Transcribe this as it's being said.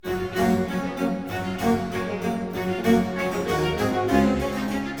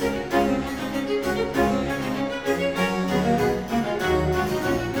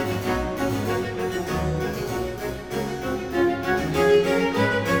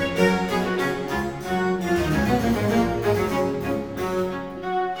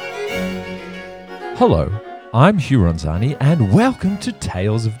Hello, I'm Hugh Ronzani and welcome to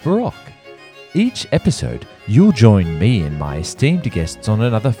Tales of Baroque. Each episode, you'll join me and my esteemed guests on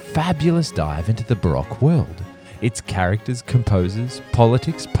another fabulous dive into the Baroque world, its characters, composers,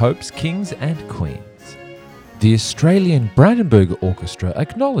 politics, popes, kings and queens. The Australian Brandenburg Orchestra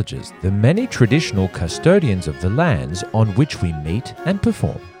acknowledges the many traditional custodians of the lands on which we meet and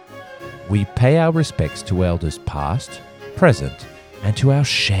perform. We pay our respects to elders past, present, and to our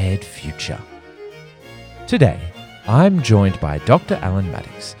shared future. Today, I'm joined by Dr Alan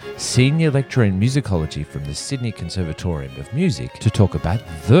Maddox, Senior Lecturer in Musicology from the Sydney Conservatorium of Music, to talk about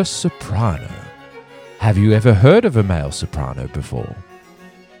the soprano. Have you ever heard of a male soprano before?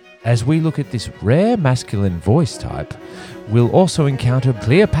 As we look at this rare masculine voice type, we'll also encounter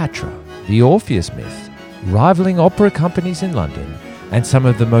Cleopatra, the Orpheus myth, rivaling opera companies in London, and some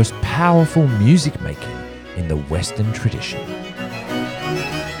of the most powerful music making in the Western tradition.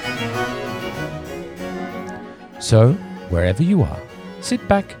 So, wherever you are, sit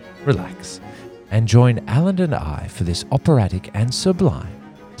back, relax, and join Alan and I for this operatic and sublime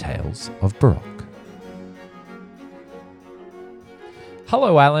Tales of Baroque.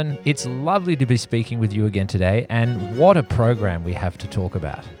 Hello, Alan. It's lovely to be speaking with you again today, and what a program we have to talk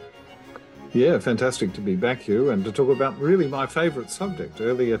about. Yeah, fantastic to be back, Hugh, and to talk about really my favourite subject,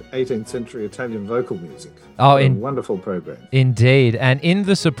 early 18th century Italian vocal music. Wonderful program. Indeed. And in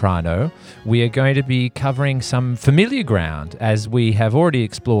the soprano, we are going to be covering some familiar ground, as we have already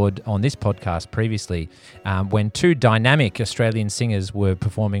explored on this podcast previously, when two dynamic Australian singers were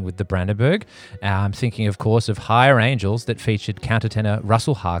performing with the Brandenburg. I'm thinking, of course, of Higher Angels that featured countertenor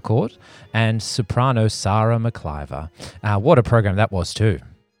Russell Harcourt and soprano Sarah McIver. What a program that was too.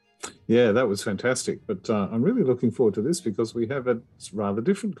 Yeah, that was fantastic. But I'm really looking forward to this because we have a rather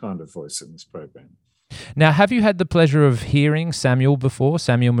different kind of voice in this program. Now, have you had the pleasure of hearing Samuel before,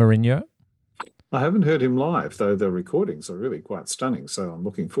 Samuel Mourinho? I haven't heard him live, though the recordings are really quite stunning. So I'm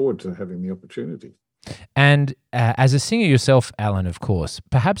looking forward to having the opportunity. And as a singer yourself, Alan, of course,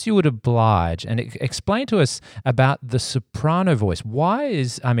 perhaps you would oblige and explain to us about the soprano voice. Why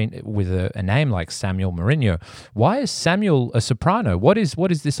is, with a name like Samuel Mourinho, why is Samuel a soprano? What is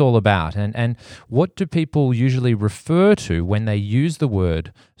this all about? And what do people usually refer to when they use the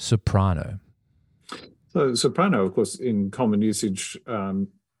word soprano? So soprano, of course, in common usage,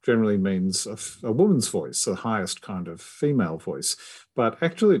 generally means a woman's voice, the highest kind of female voice. But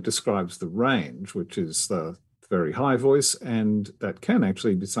actually it describes the range, which is the very high voice, and that can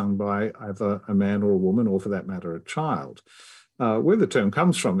actually be sung by either a man or a woman, or for that matter, a child. Where the term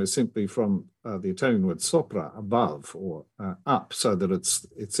comes from is simply from the Italian word sopra, above or up, so that it's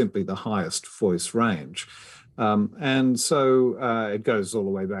simply the highest voice range. And so it goes all the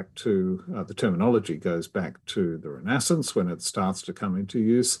way back to, the terminology goes back to the Renaissance when it starts to come into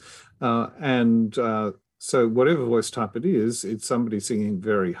use. So whatever voice type it is, it's somebody singing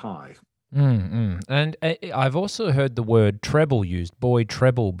very high. And I've also heard the word treble used, boy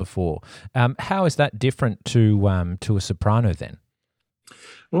treble, before. How is that different to a soprano then?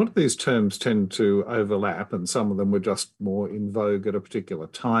 A lot of these terms tend to overlap, and some of them were just more in vogue at a particular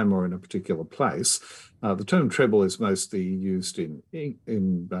time or in a particular place. The term treble is mostly used in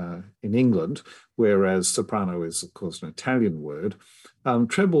England, whereas soprano is, of course, an Italian word.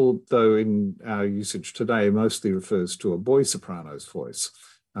 Treble, though, in our usage today, mostly refers to a boy soprano's voice.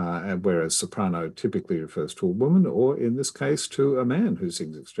 Whereas soprano typically refers to a woman, or in this case, to a man who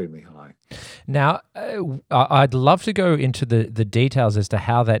sings extremely high. Now, I'd love to go into the details as to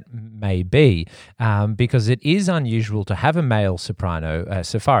how that may be, because it is unusual to have a male soprano,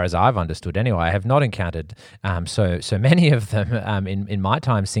 so far as I've understood anyway. I have not encountered so many of them in my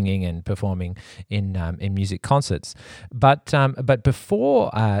time singing and performing in music concerts. But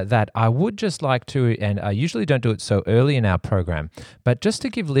before that, I would just like to, and I usually don't do it so early in our program, but just to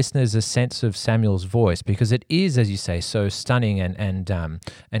give listeners a sense of Samuel's voice, because it is, as you say, so stunning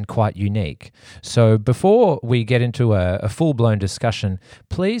and quite unique. So before we get into a full-blown discussion,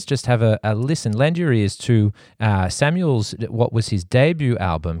 please just have a listen, lend your ears to Samuel's, what was his debut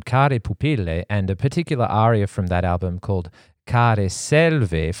album, Care Pupille, and a particular aria from that album called Care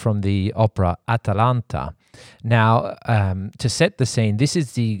Selve from the opera Atalanta. Now, to set the scene, this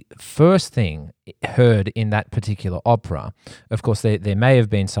is the first thing heard in that particular opera. Of course, there may have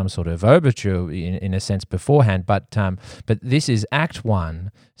been some sort of overture in a sense beforehand, but this is Act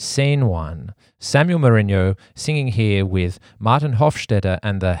 1, Scene 1. Samuel Mourinho singing here with Martin Hofstetter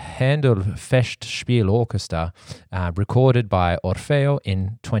and the Handel Festspiel Orchestra, recorded by Orfeo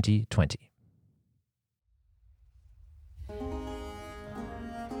in 2020.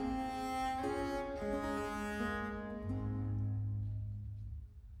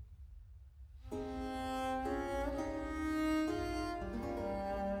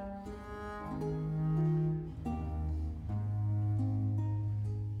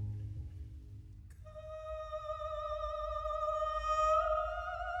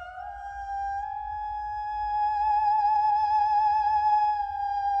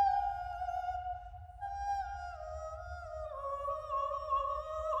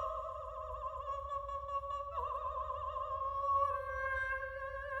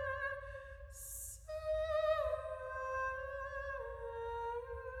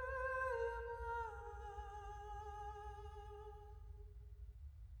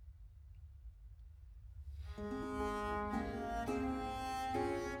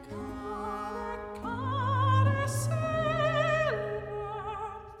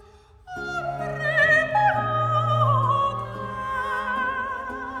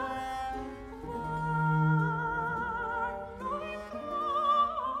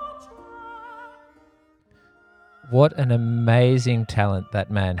 What an amazing talent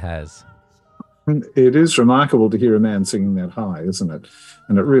that man has. It is remarkable to hear a man singing that high, isn't it?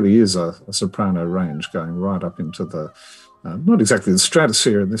 And it really is a soprano range going right up into the, not exactly the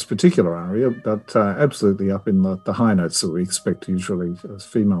stratosphere in this particular aria, but absolutely up in the high notes that we expect usually a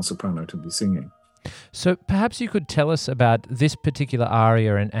female soprano to be singing. So perhaps you could tell us about this particular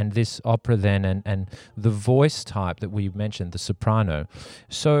aria and this opera then, and the voice type that we mentioned, the soprano.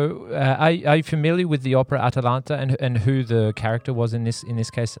 So are you familiar with the opera Atalanta and who the character was in this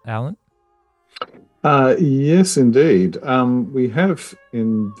case, Alan? Yes, indeed. We have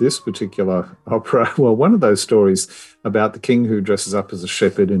in this particular opera, well, one of those stories about the king who dresses up as a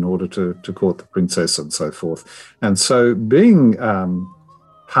shepherd in order to court the princess and so forth. And so being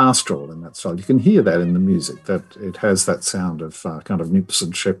pastoral in that style, you can hear that in the music, that it has that sound of kind of nymphs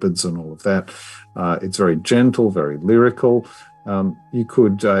and shepherds and all of that. It's very gentle, very lyrical. You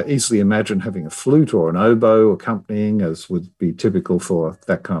could easily imagine having a flute or an oboe accompanying, as would be typical for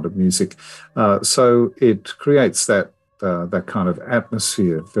that kind of music. So it creates that kind of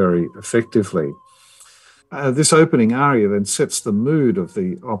atmosphere very effectively. This opening aria then sets the mood of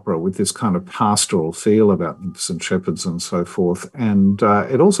the opera with this kind of pastoral feel about nymphs and shepherds and so forth. And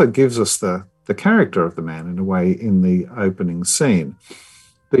it also gives us the character of the man in a way in the opening scene.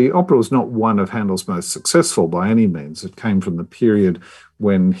 The opera was not one of Handel's most successful by any means. It came from the period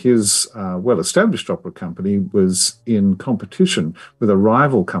when his well-established opera company was in competition with a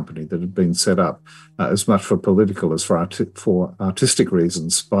rival company that had been set up as much for political as for artistic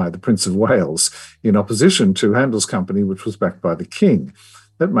reasons by the Prince of Wales in opposition to Handel's company, which was backed by the king.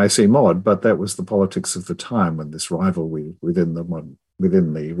 That may seem odd, but that was the politics of the time when this rivalry within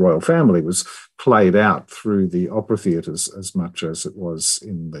the royal family was played out through the opera theatres as much as it was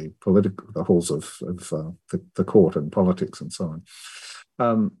in the halls of the court and politics and so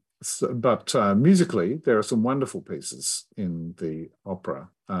on. But musically, there are some wonderful pieces in the opera.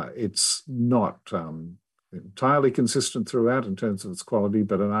 It's not entirely consistent throughout in terms of its quality,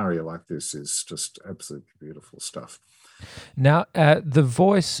 but an aria like this is just absolutely beautiful stuff. Now, the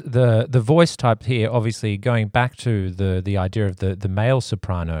voice type here, obviously going back to the idea of the male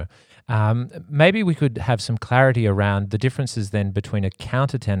soprano, maybe we could have some clarity around the differences then between a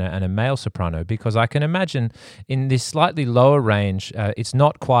countertenor and a male soprano, because I can imagine in this slightly lower range, it's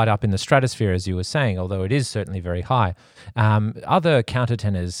not quite up in the stratosphere, as you were saying, although it is certainly very high. Other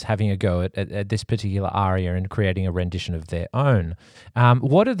countertenors having a go at this particular aria and creating a rendition of their own.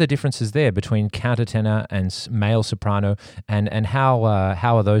 What are the differences there between countertenor and male soprano, and how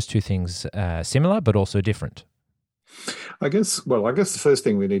are those two things similar but also different? I guess the first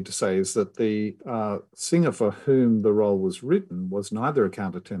thing we need to say is that the singer for whom the role was written was neither a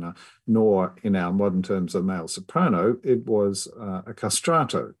countertenor nor, in our modern terms, a male soprano. It was a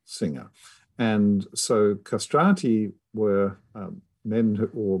castrato singer. And so castrati were men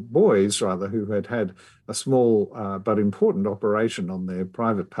or boys, rather, who had a small but important operation on their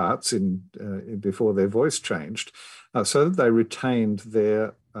private parts before their voice changed, so that they retained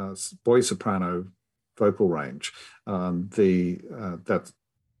their boy soprano vocal range. That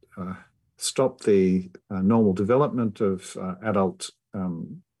stopped the normal development of adult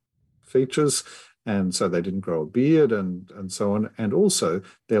features, and so they didn't grow a beard and so on. And also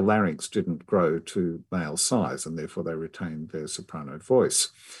their larynx didn't grow to male size, and therefore they retained their soprano voice.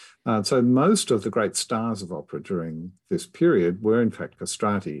 So most of the great stars of opera during this period were in fact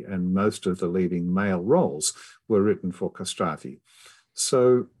castrati, and most of the leading male roles were written for castrati.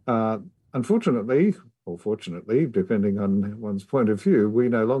 So unfortunately, or fortunately, depending on one's point of view, we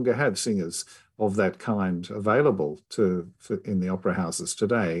no longer have singers of that kind available in the opera houses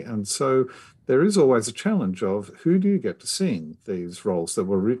today. And so there is always a challenge of who do you get to sing these roles that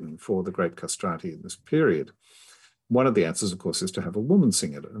were written for the great castrati in this period? One of the answers, of course, is to have a woman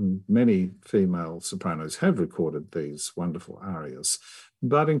sing it, and many female sopranos have recorded these wonderful arias.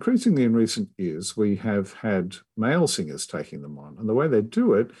 But increasingly in recent years, we have had male singers taking them on, and the way they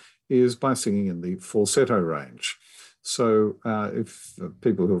do it is by singing in the falsetto range. So if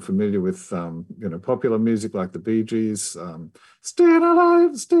people who are familiar with popular music like the Bee Gees, "Staying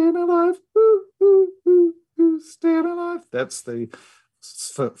Alive, Staying Alive, ooh, ooh, ooh, ooh, Staying Alive," that's the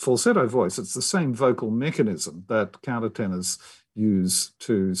falsetto voice. It's the same vocal mechanism that countertenors use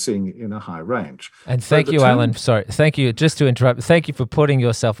to sing in a high range. And thank you, Alan. Sorry, thank you. Just to interrupt, thank you for putting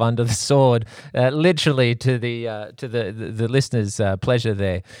yourself under the sword, literally to the listeners' pleasure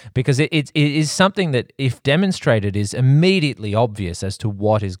there, because it is something that, if demonstrated, is immediately obvious as to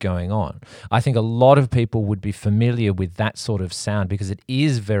what is going on. I think a lot of people would be familiar with that sort of sound because it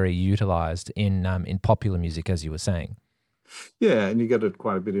is very utilized in popular music, as you were saying. Yeah, and you get it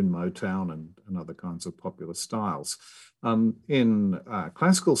quite a bit in Motown and other kinds of popular styles. In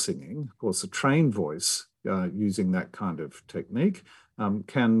classical singing, of course, a trained voice using that kind of technique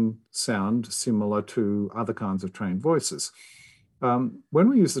can sound similar to other kinds of trained voices. When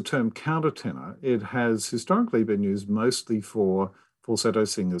we use the term countertenor, it has historically been used mostly for falsetto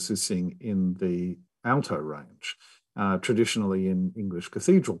singers who sing in the alto range. Traditionally in English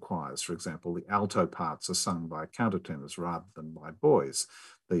cathedral choirs, for example, the alto parts are sung by countertenors rather than by boys.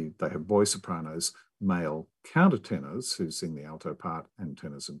 They have boy sopranos, male countertenors who sing the alto part, and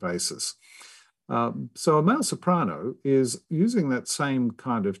tenors and basses. So a male soprano is using that same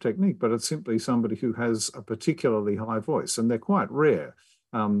kind of technique, but it's simply somebody who has a particularly high voice, and they're quite rare.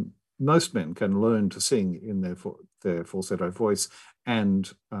 Most men can learn to sing in their falsetto voice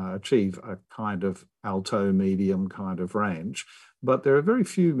and achieve a kind of alto medium kind of range. But there are very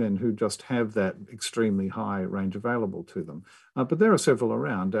few men who just have that extremely high range available to them. But there are several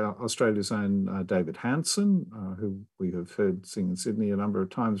around. Australia's own David Hanson, who we have heard sing in Sydney a number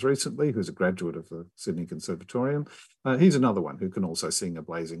of times recently, who's a graduate of the Sydney Conservatorium. He's another one who can also sing a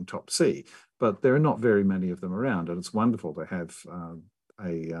blazing top C. But there are not very many of them around, and it's wonderful to have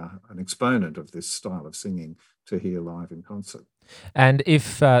an exponent of this style of singing to hear live in concert. And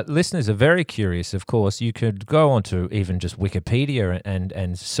if listeners are very curious, of course, you could go onto even just Wikipedia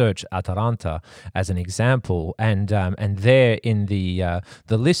and search Atalanta as an example, and there in the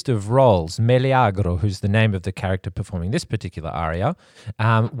list of roles, Meleagro, who's the name of the character performing this particular aria,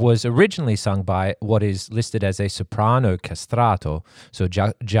 was originally sung by what is listed as a soprano castrato. So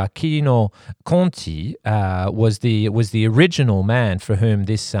Giacchino Conti was the original man for whom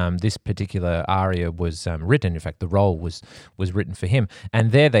this particular aria was written. In fact, the role was written for him.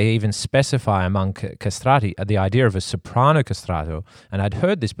 And there they even specify among castrati the idea of a soprano castrato. And I'd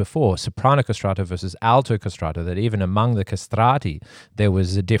heard this before, soprano castrato versus alto castrato, that even among the castrati, there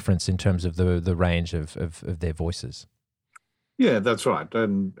was a difference in terms of the range of their voices. Yeah, that's right.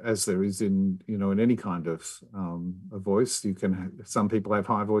 And as there is in any kind of a voice, some people have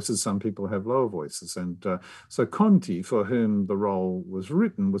high voices, some people have lower voices. And so Conti, for whom the role was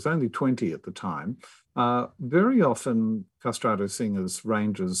written, was only 20 at the time. Very often castrato singers'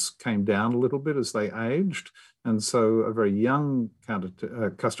 ranges came down a little bit as they aged. And so a very young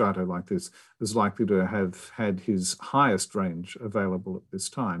castrato like this is likely to have had his highest range available at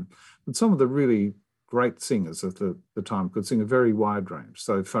this time. But some of the really great singers of the time could sing a very wide range.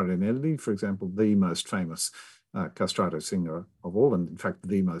 So Farinelli, for example, the most famous castrato singer of all, and in fact,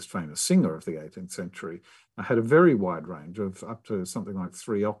 the most famous singer of the 18th century, had a very wide range of up to something like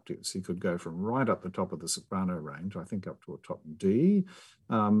 3 octaves. He could go from right up the top of the soprano range, I think up to a top D,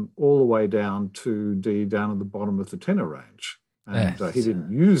 all the way down to D down at the bottom of the tenor range. And he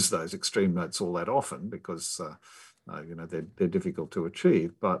didn't use those extreme notes all that often because, they're difficult to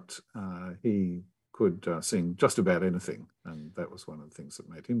achieve, but he could sing just about anything, and that was one of the things that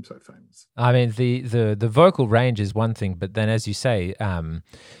made him so famous. I mean, the vocal range is one thing, but then, as you say,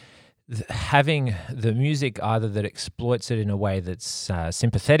 having the music either that exploits it in a way that's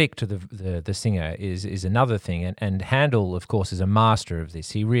sympathetic to the singer is another thing. And Handel, of course, is a master of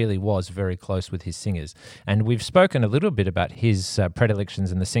this. He really was very close with his singers. And we've spoken a little bit about his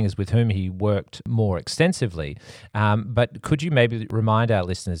predilections and the singers with whom he worked more extensively. But could you maybe remind our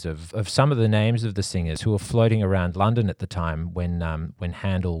listeners of some of the names of the singers who were floating around London at the time when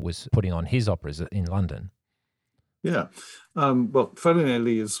Handel was putting on his operas in London? Yeah. Well,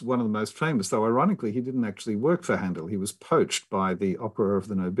 Farinelli is one of the most famous, though ironically, he didn't actually work for Handel. He was poached by the Opera of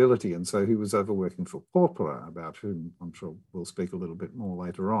the Nobility, and so he was overworking for Porpora, about whom I'm sure we'll speak a little bit more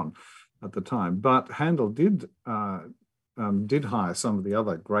later on at the time. But Handel did hire some of the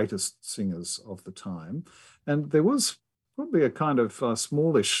other greatest singers of the time, and there was probably a kind of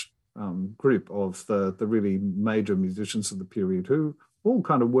smallish group of the really major musicians of the period who all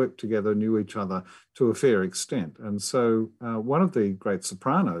kind of worked together, knew each other to a fair extent. And so one of the great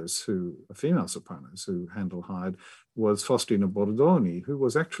sopranos, female sopranos who Handel hired, was Faustina Bordoni, who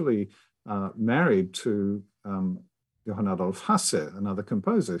was actually married to Johann Adolf Hasse, another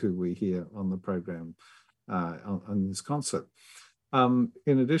composer who we hear on the program on this concert. In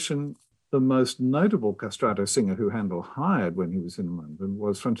addition, the most notable castrato singer who Handel hired when he was in London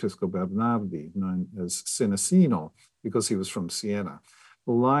was Francesco Bernardi, known as Senesino, because he was from Siena.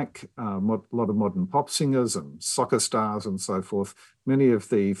 Like a lot of modern pop singers and soccer stars and so forth, many of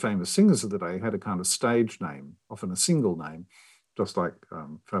the famous singers of the day had a kind of stage name, often a single name, just like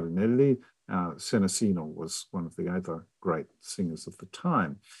Farinelli. Senesino was one of the other great singers of the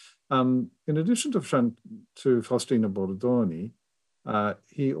time. In addition to Faustina Bordoni,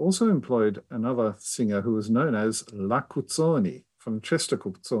 He also employed another singer who was known as La Cuzzoni, Francesca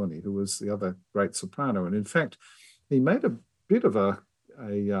Cuzzoni, who was the other great soprano. And in fact, he made a bit of a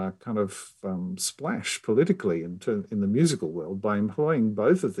kind of splash politically in the musical world by employing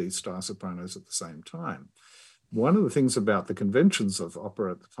both of these star sopranos at the same time. One of the things about the conventions of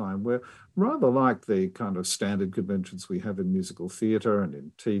opera at the time were rather like the kind of standard conventions we have in musical theatre and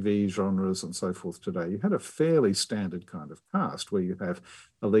in TV genres and so forth today. You had a fairly standard kind of cast where you have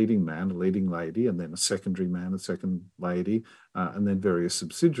a leading man, a leading lady, and then a secondary man, a second lady, and then various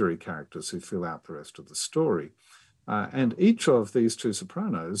subsidiary characters who fill out the rest of the story. And each of these two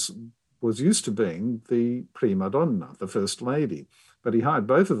sopranos was used to being the prima donna, the first lady. But he hired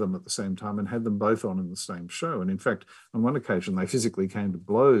both of them at the same time and had them both on in the same show. And in fact, on one occasion, they physically came to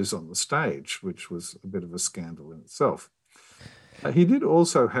blows on the stage, which was a bit of a scandal in itself. He did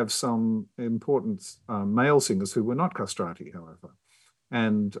also have some important male singers who were not castrati, however.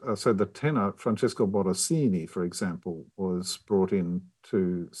 And so the tenor, Francesco Borsini, for example, was brought in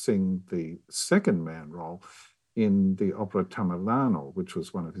to sing the second man role in the opera Tamerlano, which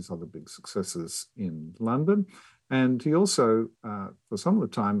was one of his other big successes in London. And he also, for some of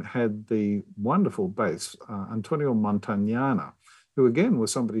the time, had the wonderful bass, Antonio Montagnana, who again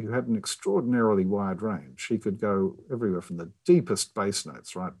was somebody who had an extraordinarily wide range. He could go everywhere from the deepest bass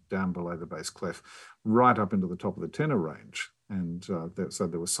notes, right down below the bass clef, right up into the top of the tenor range. And so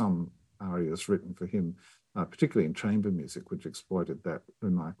there were some arias written for him, particularly in chamber music, which exploited that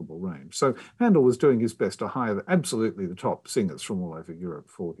remarkable range. So Handel was doing his best to hire absolutely the top singers from all over Europe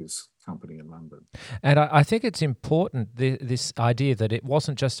for his company in London. And I think it's important, this idea that it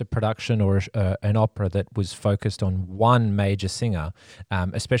wasn't just a production or an opera that was focused on one major singer,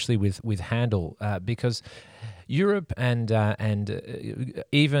 especially with Handel, because Europe and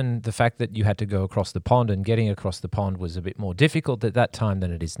even the fact that you had to go across the pond, and getting across the pond was a bit more difficult at that time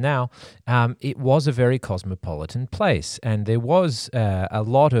than it is now. It was a very cosmopolitan place, and there was a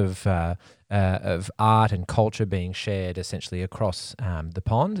lot of art and culture being shared essentially across the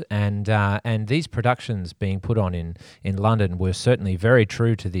pond, and these productions being put on in London were certainly very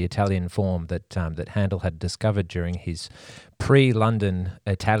true to the Italian form that Handel had discovered during his pre-London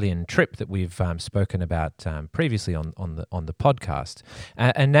Italian trip that we've spoken about previously on the podcast.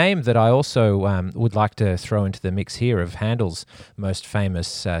 A name that I also would like to throw into the mix here of Handel's most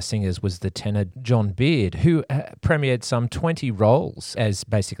famous singers was the tenor John Beard, who premiered some 20 roles as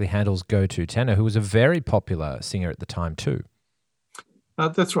basically Handel's go-to tenor, who was a very popular singer at the time too.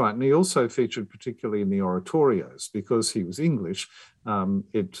 That's right. And he also featured particularly in the oratorios because he was English.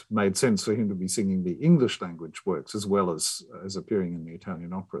 It made sense for him to be singing the English language works as well as appearing in the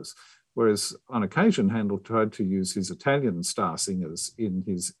Italian operas. Whereas on occasion, Handel tried to use his Italian star singers in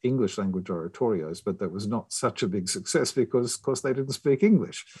his English language oratorios, but that was not such a big success because, of course, they didn't speak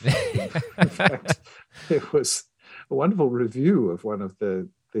English. In fact, there was a wonderful review of one of the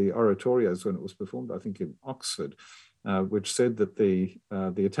oratorios when it was performed, I think, in Oxford, which said that the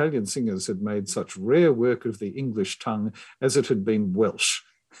Italian singers had made such rare work of the English tongue as it had been Welsh.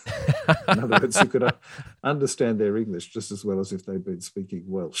 In other words, you could understand their English just as well as if they'd been speaking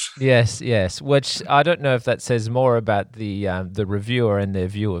Welsh. Yes. Which I don't know if that says more about the reviewer and their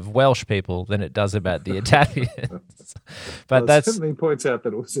view of Welsh people than it does about the Italians. But that certainly points out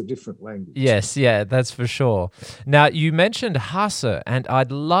that it was a different language. Yes, yeah, that's for sure. Now, you mentioned Hasse, and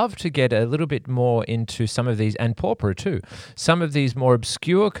I'd love to get a little bit more into some of these, and Porpora too, some of these more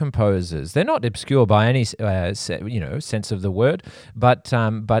obscure composers. They're not obscure by any sense of the word, but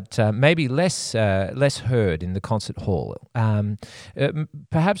maybe less heard in the concert hall.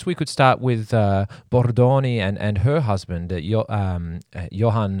 Perhaps we could start with Bordoni and her husband,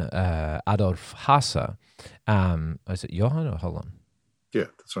 Johann Adolf Hasse. Is it Johann or hold on? Yeah,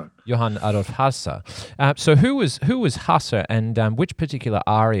 that's right. Johann Adolf Hasse. So who was Hasse, and which particular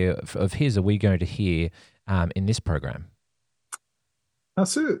aria of his are we going to hear in this program?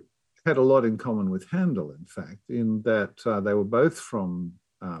 Hasse had a lot in common with Handel, in fact, in that they were both from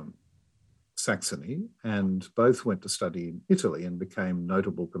Saxony and both went to study in Italy and became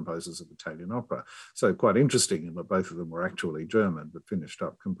notable composers of Italian opera. So quite interesting in that both of them were actually German but finished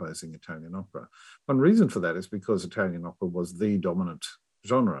up composing Italian opera. One reason for that is because Italian opera was the dominant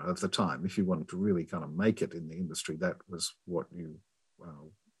genre of the time. If you wanted to really kind of make it in the industry, that was what you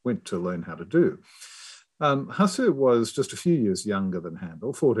went to learn how to do. Hasse was just a few years younger than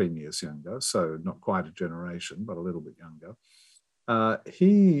Handel, 14 years younger, so not quite a generation, but a little bit younger.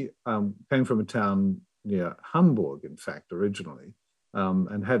 He came from a town near Hamburg, in fact, originally,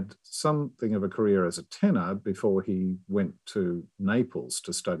 and had something of a career as a tenor before he went to Naples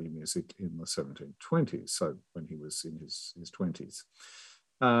to study music in the 1720s, so when he was in his 20s.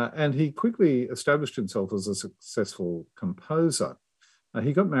 And he quickly established himself as a successful composer.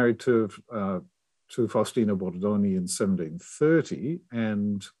 He got married to Faustina Bordoni in 1730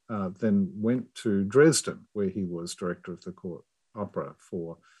 and then went to Dresden, where he was director of the court opera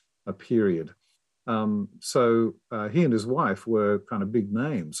for a period. So he and his wife were kind of big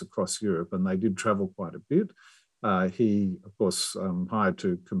names across Europe, and they did travel quite a bit. He, of course, hired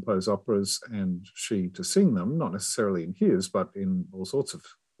to compose operas and she to sing them, not necessarily in his, but in all sorts of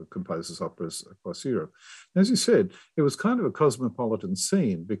composers' operas across Europe. As you said, it was kind of a cosmopolitan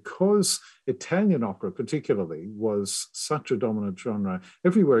scene because Italian opera particularly was such a dominant genre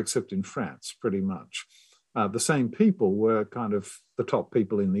everywhere except in France, pretty much. The same people were kind of the top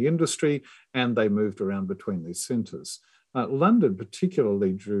people in the industry, and they moved around between these centres. London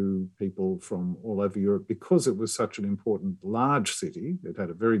particularly drew people from all over Europe because it was such an important large city. It had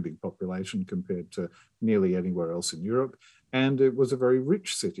a very big population compared to nearly anywhere else in Europe. And it was a very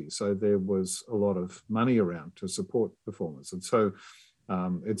rich city. So there was a lot of money around to support performers. And so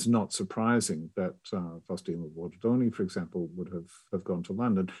it's not surprising that Faustina Bordoni, for example, would have gone to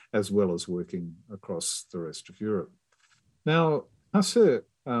London, as well as working across the rest of Europe. Now, Hasse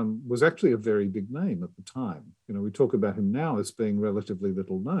was actually a very big name at the time. You know, we talk about him now as being relatively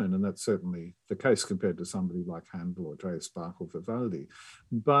little known, and that's certainly the case compared to somebody like Handel or J.S. Bach or Vivaldi.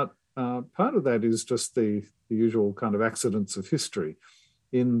 But part of that is just the usual kind of accidents of history,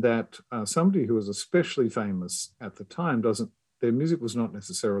 in that somebody who was especially famous at the time their music was not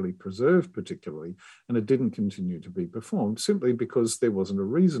necessarily preserved particularly, and it didn't continue to be performed simply because there wasn't a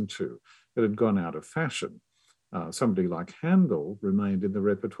reason to. It had gone out of fashion. Somebody like Handel remained in the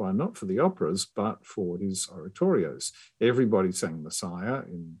repertoire not for the operas, but for his oratorios. Everybody sang Messiah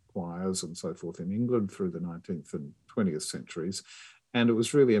in choirs and so forth in England through the 19th and 20th centuries. And it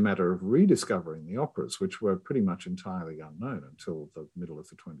was really a matter of rediscovering the operas, which were pretty much entirely unknown until the middle of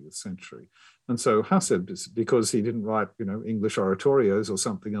the 20th century. And so Hasse, because he didn't write, English oratorios or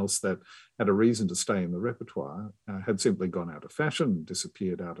something else that had a reason to stay in the repertoire, had simply gone out of fashion,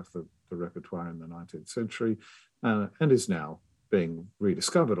 disappeared out of the repertoire in the 19th century, and is now being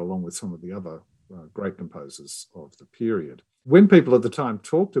rediscovered along with some of the other great composers of the period. When people at the time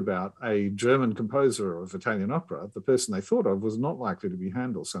talked about a German composer of Italian opera, the person they thought of was not likely to be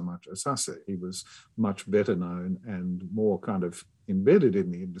Handel so much as Hasse. He was much better known and more kind of embedded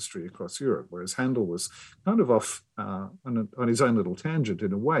in the industry across Europe, whereas Handel was kind of off on his own little tangent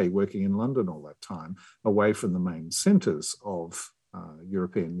in a way, working in London all that time, away from the main centres of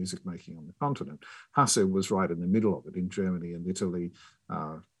European music making on the continent. Hasse was right in the middle of it in Germany and Italy,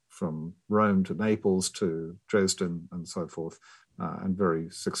 from Rome to Naples to Dresden and so forth, and very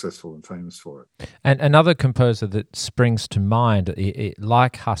successful and famous for it. And another composer that springs to mind,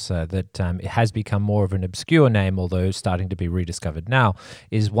 like Hasse, that it has become more of an obscure name, although starting to be rediscovered now,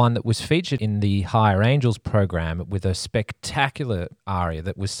 is one that was featured in the Higher Angels program with a spectacular aria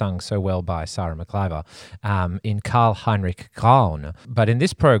that was sung so well by Sarah McIver in Karl Heinrich Graun. But in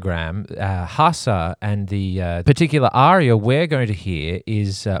this program, Hasse and the particular aria we're going to hear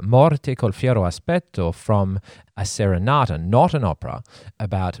is Morte col fiero aspetto from a serenata, not an opera,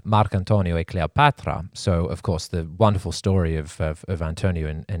 about Marcantonio e Cleopatra. So, of course, the wonderful story of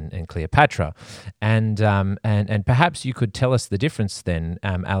Antonio and Cleopatra. And perhaps you could tell us the difference then,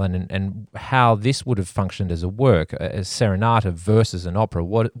 Alan, and how this would have functioned as a work, a serenata versus an opera.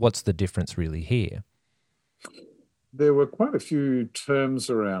 What's the difference really here? There were quite a few terms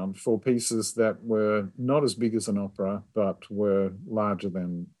around for pieces that were not as big as an opera, but were larger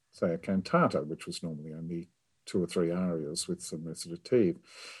than, say, a cantata, which was normally only 2 or 3 arias with some recitative.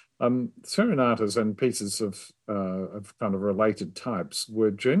 Serenatas and pieces of kind of related types were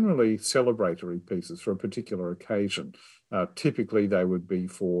generally celebratory pieces for a particular occasion. Typically, they would be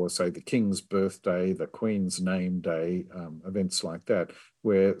for, say, the king's birthday, the queen's name day, events like that,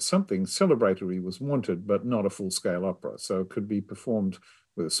 where something celebratory was wanted, but not a full-scale opera. So it could be performed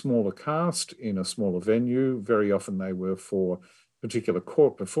with a smaller cast in a smaller venue. Very often they were for particular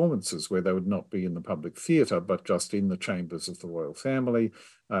court performances where they would not be in the public theatre, but just in the chambers of the royal family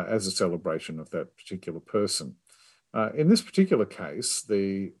as a celebration of that particular person. In this particular case,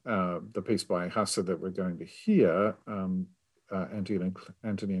 the piece by Hasse that we're going to hear, Antony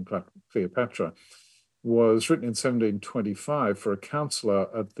and Cleopatra, was written in 1725 for a councillor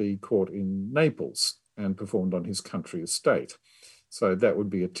at the court in Naples and performed on his country estate. So that would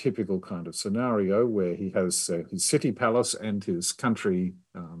be a typical kind of scenario where he has his city palace and his country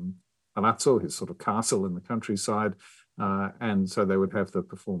palazzo, his sort of castle in the countryside, And so they would have the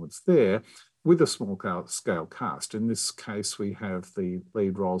performance there with a small scale cast. In this case, we have the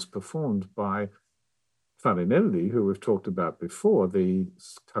lead roles performed by Farinelli, who we've talked about before, the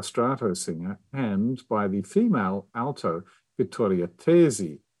castrato singer, and by the female alto, Vittoria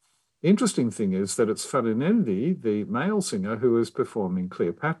Tesi. Interesting thing is that it's Farinelli, the male singer, who is performing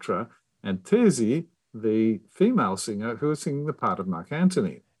Cleopatra, and Tesi, the female singer, who is singing the part of Mark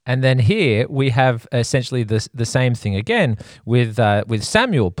Antony. And then here we have essentially the same thing again with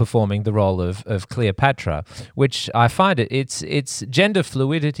Samuel performing the role of Cleopatra, which I find it's gender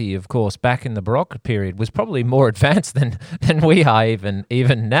fluidity, of course, back in the Baroque period was probably more advanced than we are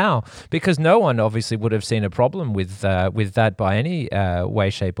even now, because no one obviously would have seen a problem with that by any way,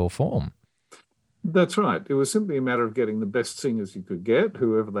 shape, or form. That's right. It was simply a matter of getting the best singers you could get,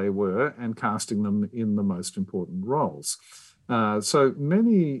 whoever they were, and casting them in the most important roles. So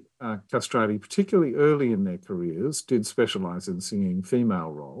many castrati, particularly early in their careers, did specialize in singing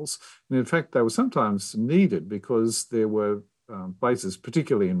female roles. And in fact, they were sometimes needed because there were places,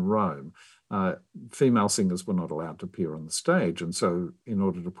 particularly in Rome, female singers were not allowed to appear on the stage. And so in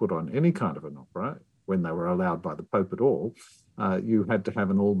order to put on any kind of an opera, when they were allowed by the Pope at all, you had to have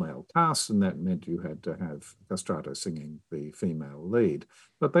an all-male cast, and that meant you had to have castrato singing the female lead.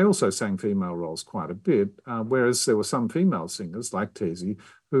 But they also sang female roles quite a bit, whereas there were some female singers, like Tesi,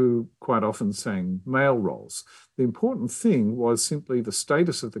 who quite often sang male roles. The important thing was simply the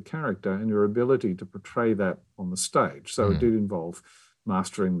status of the character and your ability to portray that on the stage. So it did involve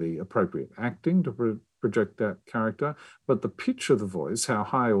mastering the appropriate acting to project that character, but the pitch of the voice, how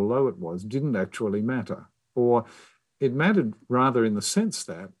high or low it was, didn't actually matter. Or it mattered rather in the sense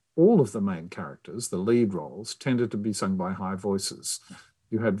that all of the main characters, the lead roles, tended to be sung by high voices.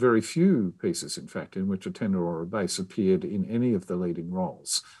 You had very few pieces, in fact, in which a tenor or a bass appeared in any of the leading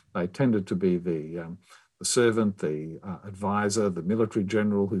roles. They tended to be the servant, the advisor, the military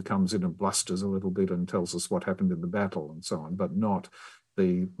general who comes in and blusters a little bit and tells us what happened in the battle and so on, but not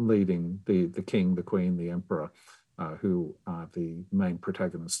the leading, the king, the queen, the emperor, who are the main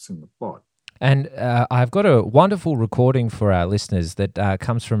protagonists in the plot. And I've got a wonderful recording for our listeners that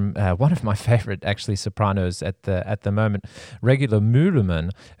comes from one of my favorite, actually, sopranos at the moment, Regular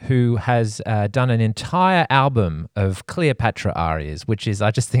Mühleman, who has done an entire album of Cleopatra arias, which is, I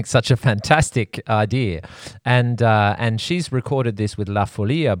just think, such a fantastic idea. And she's recorded this with La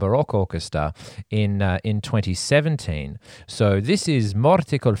Folia Baroque Orchestra in 2017. So this is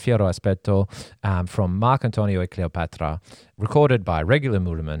Morte col fiero aspetto from Marc Antonio e Cleopatra, recorded by Regular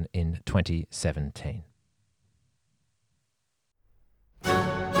Mühleman in 2017.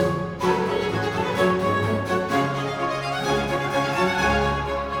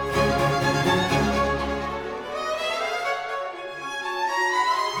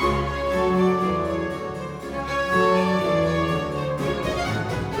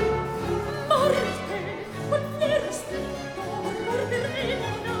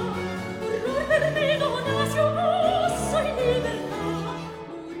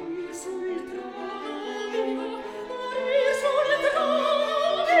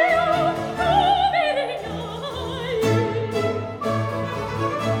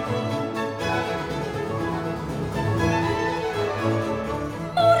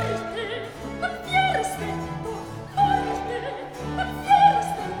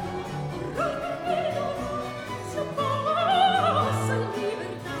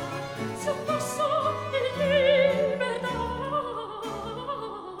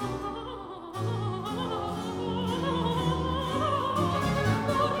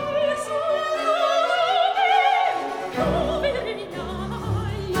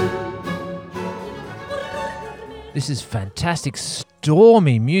 This is fantastic,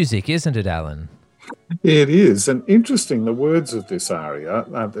 stormy music, isn't it, Alan? It is. And interesting, the words of this aria,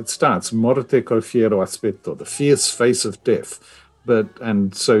 it starts, Morte col fiero aspetto, the fierce face of death.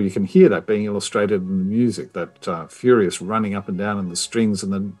 And so you can hear that being illustrated in the music, that furious running up and down in the strings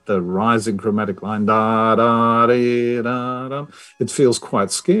and the rising chromatic line, da, da, da, da, da. It feels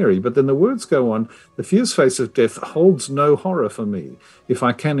quite scary. But then the words go on, the fierce face of death holds no horror for me, if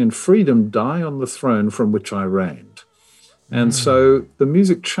I can in freedom die on the throne from which I reigned. And so the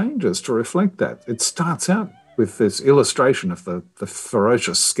music changes to reflect that. It starts out with this illustration of the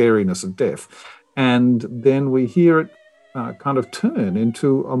ferocious scariness of death. And then we hear it kind of turn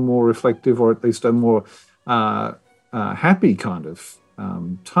into a more reflective, or at least a more happy kind of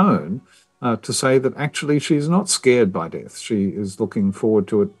tone, to say that actually she's not scared by death. She is looking forward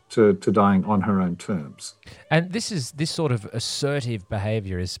to it, to dying on her own terms. And this sort of assertive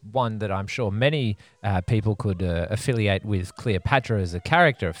behaviour is one that I'm sure many people could affiliate with Cleopatra as a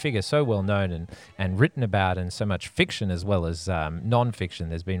character, a figure so well known and written about, and so much fiction as well as non-fiction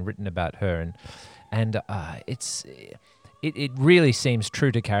there's been written about her, and it really seems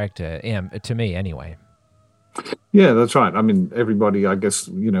true to character, to me anyway. Yeah, that's right. I mean, everybody, I guess,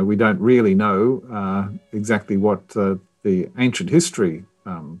 we don't really know exactly what the ancient history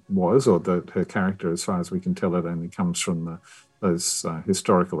was, or her character, as far as we can tell. It only comes from those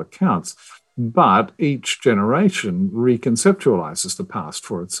historical accounts. But each generation reconceptualizes the past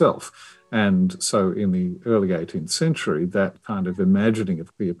for itself. And so in the early 18th century, that kind of imagining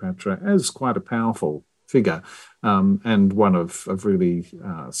of Cleopatra as quite a powerful figure, and one of really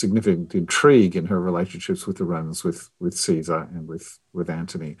significant intrigue in her relationships with the Romans, with Caesar and with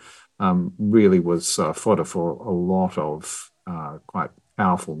Antony, really was fodder for a lot of quite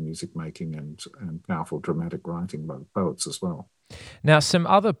powerful music making and powerful dramatic writing by the poets as well. Now, some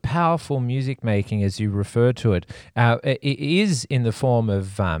other powerful music making, as you refer to it, is in the form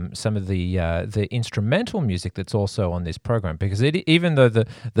of some of the instrumental music that's also on this program. Because even though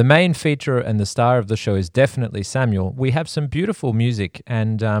the main feature and the star of the show is definitely Samuel, we have some beautiful music,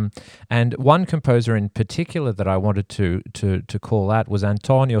 and one composer in particular that I wanted to call out was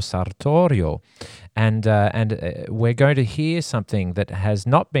Antonio Sartorio. And we're going to hear something that has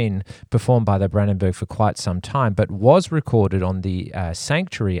not been performed by the Brandenburg for quite some time, but was recorded on the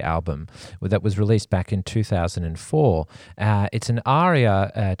Sanctuary album that was released back in 2004. It's an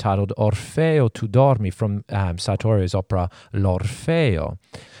aria titled Orfeo tu dormi from Sartorio's opera L'Orfeo.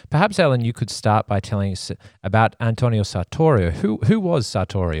 Perhaps, Ellen, you could start by telling us about Antonio Sartorio. Who was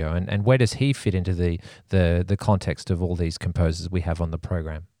Sartorio, and where does he fit into the context of all these composers we have on the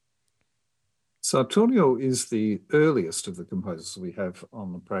program? Sartorio is the earliest of the composers we have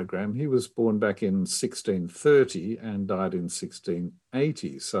on the program. He was born back in 1630 and died in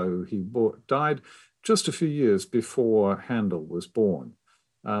 1680. So he died just a few years before Handel was born.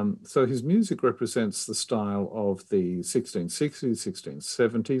 So his music represents the style of the 1660s,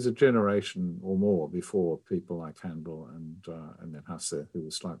 1670s, a generation or more before people like Handel and then Hasse, who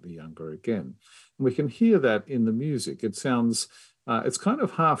was slightly younger again. And we can hear that in the music. It sounds... it's kind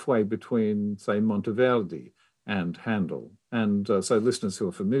of halfway between, say, Monteverdi and Handel. And so listeners who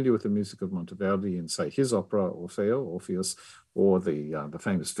are familiar with the music of Monteverdi in, say, his opera Orpheus, or the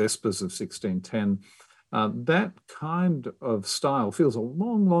famous Vespers of 1610, that kind of style feels a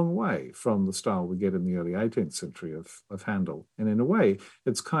long, long way from the style we get in the early 18th century of Handel. And in a way,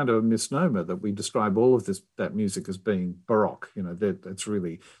 it's kind of a misnomer that we describe all of that music as being Baroque. That's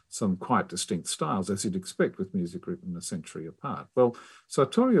really some quite distinct styles, as you'd expect with music written a century apart. Well,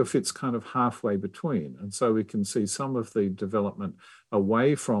 Sartorio fits kind of halfway between. And so we can see some of the development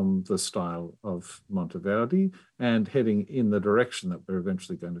away from the style of Monteverdi and heading in the direction that we're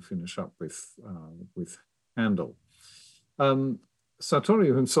eventually going to finish up with Handel.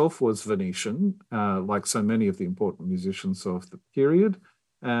 Sartorio himself was Venetian, like so many of the important musicians of the period.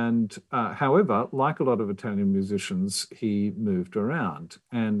 And however, like a lot of Italian musicians, he moved around.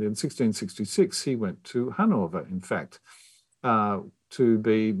 And in 1666, he went to Hanover, in fact, to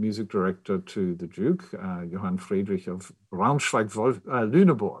be music director to the Duke, Johann Friedrich of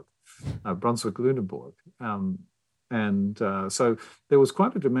Braunschweig-Lüneburg, Brunswick-Lüneburg. So there was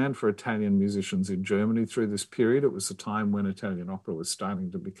quite a demand for Italian musicians in Germany through this period. It was a time when Italian opera was starting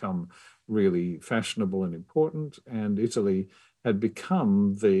to become really fashionable and important, and Italy had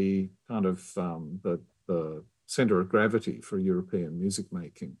become the kind of the center of gravity for European music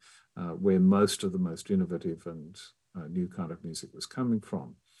making, where most of the most innovative and new kind of music was coming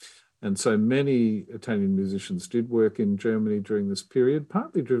from. And so many Italian musicians did work in Germany during this period,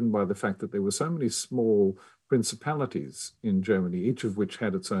 partly driven by the fact that there were so many small principalities in Germany, each of which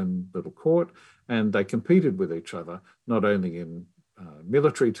had its own little court, and they competed with each other, not only in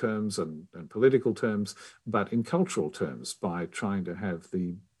military terms and political terms, but in cultural terms, by trying to have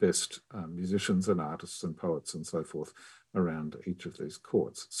the best musicians and artists and poets and so forth around each of these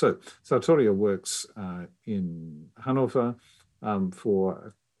courts. So Sartorio works in Hanover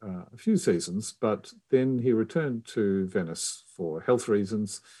for a few seasons, but then he returned to Venice for health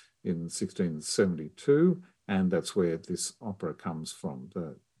reasons in 1672, and that's where this opera comes from.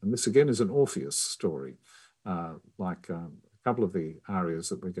 And this again is an Orpheus story, like a couple of the arias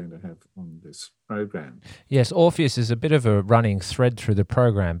that we're going to have on this program. Yes, Orpheus is a bit of a running thread through the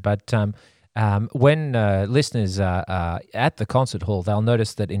program, but When listeners are at the concert hall, they'll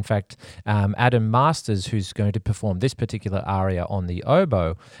notice that, in fact, Adam Masters, who's going to perform this particular aria on the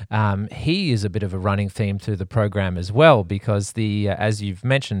oboe, he is a bit of a running theme through the program as well, because as you've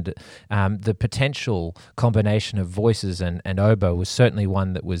mentioned, the potential combination of voices and oboe was certainly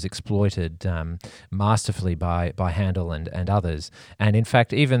one that was exploited masterfully by Handel and others. And in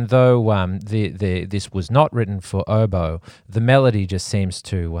fact, even though this was not written for oboe, the melody just seems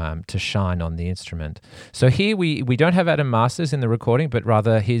to shine on the instrument. So here we don't have Adam Masters in the recording, but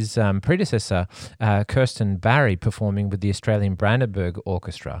rather his predecessor, Kirsten Barry, performing with the Australian Brandenburg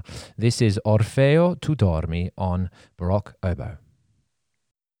Orchestra. This is Orfeo tu dormi on Baroque oboe.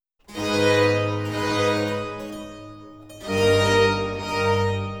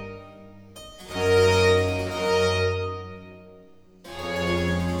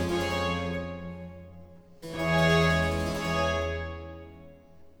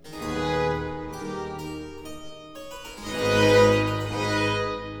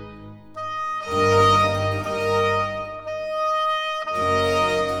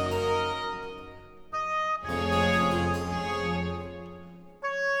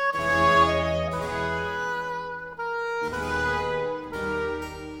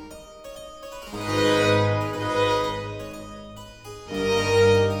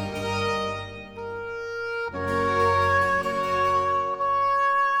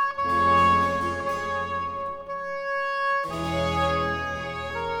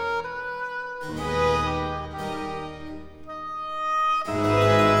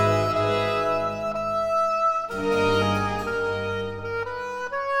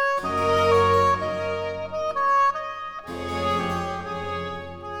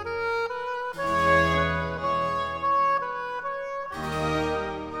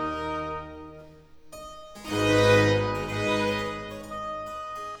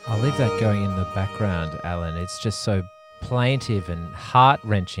 I'll leave that going in the background, Alan. It's just so plaintive and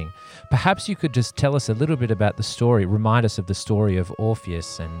heart-wrenching. Perhaps you could just tell us a little bit about the story, remind us of the story of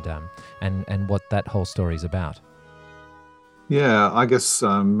Orpheus and what that whole story is about. Yeah, I guess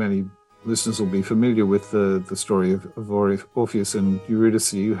many listeners will be familiar with the story of Orpheus and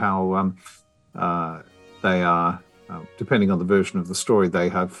Eurydice, how they are, depending on the version of the story,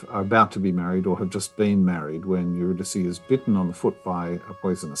 are about to be married or have just been married when Eurydice is bitten on the foot by a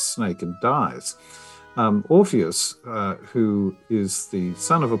poisonous snake and dies. Orpheus, who is the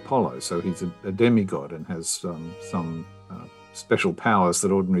son of Apollo, so he's a demigod and has some special powers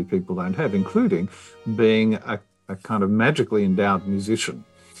that ordinary people don't have, including being a kind of magically endowed musician.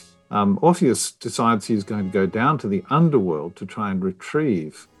 Orpheus decides he's going to go down to the underworld to try and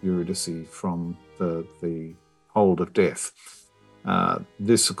retrieve Eurydice from the hold of death.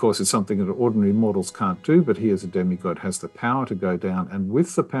 This, of course, is something that ordinary mortals can't do, but he as a demigod has the power to go down, and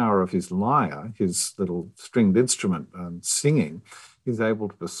with the power of his lyre, his little stringed instrument, singing, he's able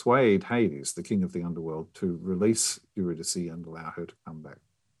to persuade Hades, the king of the underworld, to release Eurydice and allow her to come back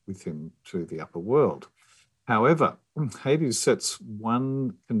with him to the upper world. However, Hades sets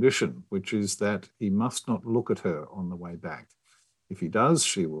one condition, which is that he must not look at her on the way back. If he does,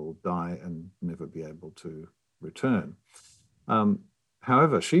 she will die and never be able to return.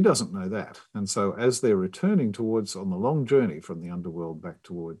 However, she doesn't know that. And so as they're returning on the long journey from the underworld back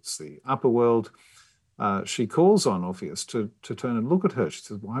towards the upper world, she calls on Orpheus to turn and look at her. She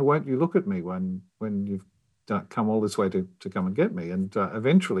says, "Why won't you look at me when you've come all this way to come and get me?" And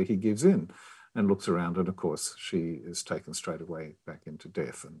eventually he gives in and looks around, and of course she is taken straight away back into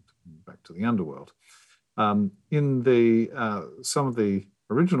death and back to the underworld. In some of the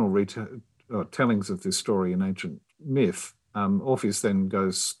original tellings of this story in ancient myth, Orpheus then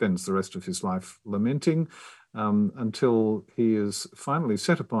spends the rest of his life lamenting until he is finally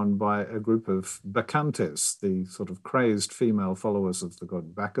set upon by a group of bacchantes, the sort of crazed female followers of the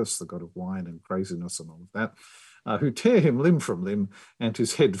god Bacchus, the god of wine and craziness and all of that, who tear him limb from limb, and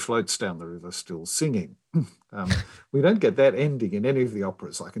his head floats down the river still singing. We don't get that ending in any of the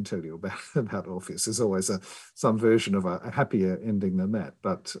operas I can tell you about Orpheus. There's always some version of a happier ending than that.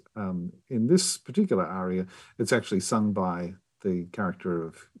 But in this particular aria, it's actually sung by the character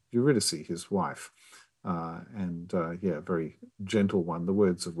of Eurydice, his wife. A very gentle one, the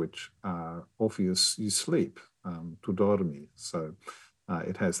words of which are, "Orpheus, you sleep, tu dormi." So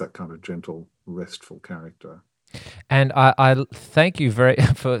it has that kind of gentle, restful character. And I thank you very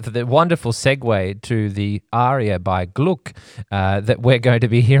for the wonderful segue to the aria by Gluck that we're going to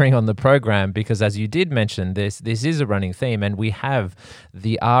be hearing on the program, because as you did mention, this is a running theme, and we have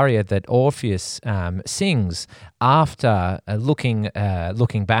the aria that Orpheus sings after looking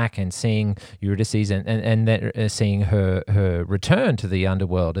back and seeing Eurydice and then seeing her return to the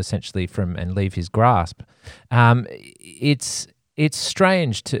underworld, essentially, from and leave his grasp. It's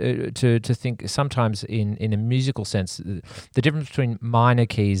strange to think sometimes in a musical sense the difference between minor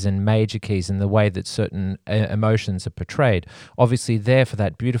keys and major keys and the way that certain emotions are portrayed. Obviously, there for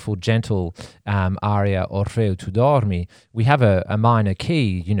that beautiful, gentle aria Orfeo tu dormi, we have a minor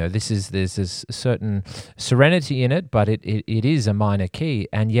key. You know, there's this certain serenity in it, but it is a minor key.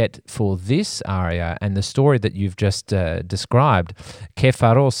 And yet for this aria and the story that you've just described, Che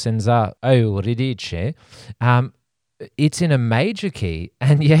farò senza Euridice, it's in a major key,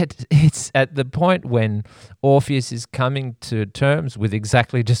 and yet it's at the point when Orpheus is coming to terms with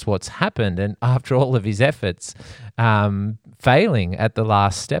exactly just what's happened, and after all of his efforts, failing at the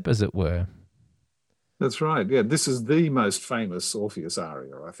last step, as it were. That's right. Yeah, this is the most famous Orpheus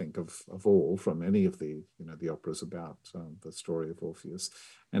aria, I think, of all from any of the the operas about the story of Orpheus.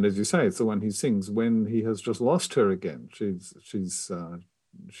 And as you say, it's the one he sings when he has just lost her again. She's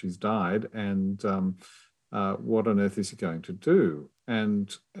died, and what on earth is he going to do?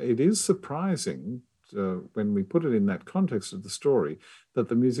 And it is surprising when we put it in that context of the story that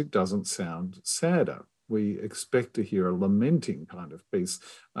the music doesn't sound sadder. We expect to hear a lamenting kind of piece,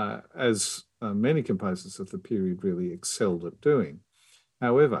 as many composers of the period really excelled at doing.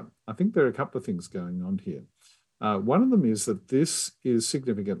 However, I think there are a couple of things going on here. One of them is that this is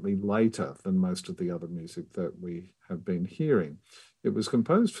significantly later than most of the other music that we have been hearing. It was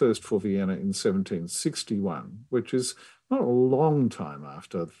composed first for Vienna in 1761, which is not a long time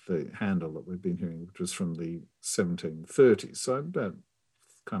after the Handel that we've been hearing, which was from the 1730s, so about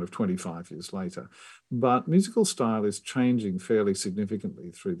kind of 25 years later. But musical style is changing fairly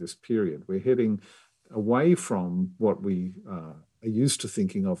significantly through this period. We're heading away from what we are used to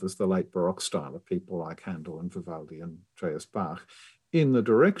thinking of as the late Baroque style of people like Handel and Vivaldi and J.S. Bach, in the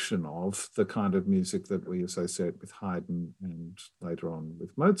direction of the kind of music that we associate with Haydn and later on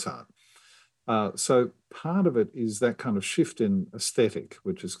with Mozart. So part of it is that kind of shift in aesthetic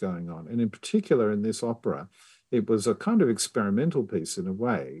which is going on. And in particular, in this opera, it was a kind of experimental piece in a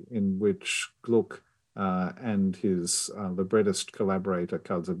way in which Gluck and his librettist collaborator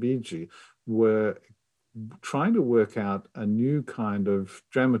Calzabigi were trying to work out a new kind of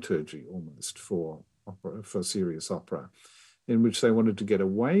dramaturgy almost for opera, for serious opera, in which they wanted to get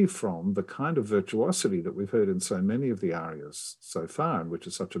away from the kind of virtuosity that we've heard in so many of the arias so far, and which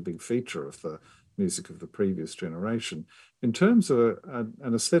is such a big feature of the music of the previous generation, in terms of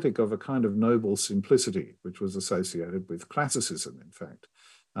an aesthetic of a kind of noble simplicity, which was associated with classicism, in fact,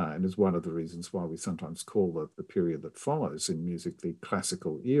 and is one of the reasons why we sometimes call the period that follows in music the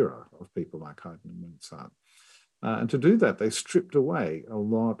classical era of people like Haydn and Mozart. And to do that, they stripped away a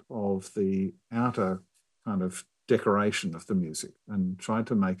lot of the outer kind of decoration of the music and tried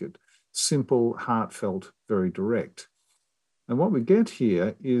to make it simple, heartfelt, very direct. And what we get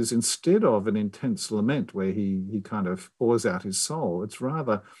here is, instead of an intense lament where he kind of pours out his soul, it's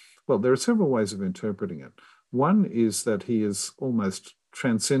rather, well, there are several ways of interpreting it. One is that he is almost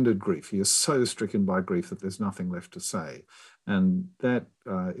transcended grief. He is so stricken by grief that there's nothing left to say. And that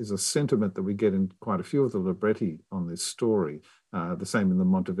is a sentiment that we get in quite a few of the libretti on this story. The same in the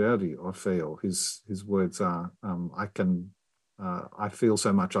Monteverdi Orfeo. His words are, I feel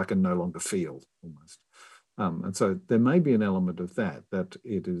so much I can no longer feel, almost. And so there may be an element of that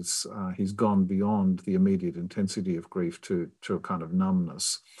it is, he's gone beyond the immediate intensity of grief to a kind of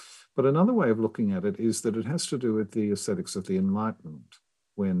numbness. But another way of looking at it is that it has to do with the aesthetics of the Enlightenment,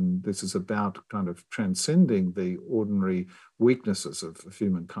 when this is about kind of transcending the ordinary weaknesses of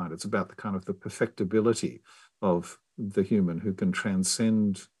humankind. It's about the kind of the perfectibility of the human who can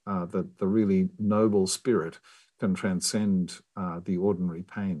transcend the really noble spirit, can transcend the ordinary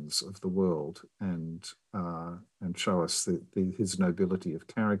pains of the world and show us his nobility of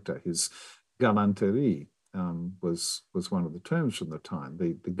character, his galanterie. Was one of the terms from the time.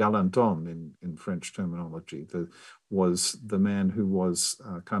 The galant homme in French terminology was the man who was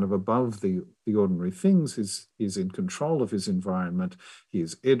kind of above the ordinary things. He's in control of his environment. He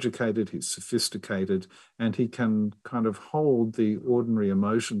is educated. He's sophisticated, and he can kind of hold the ordinary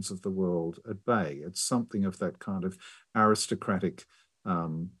emotions of the world at bay. It's something of that kind of aristocratic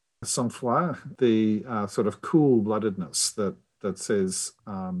sang-froid, the sort of cool-bloodedness that that says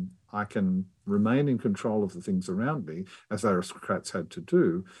I can remain in control of the things around me, as aristocrats had to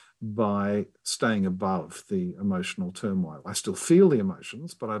do, by staying above the emotional turmoil. I still feel the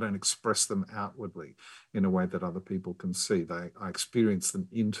emotions, but I don't express them outwardly in a way that other people can see. I experience them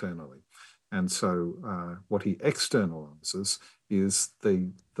internally. And so what he externalizes is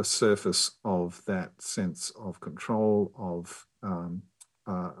the surface of that sense of control, of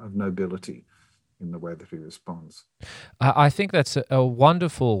nobility in the way that he responds. I think that's a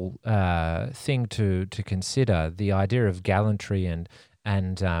wonderful thing to consider, the idea of gallantry and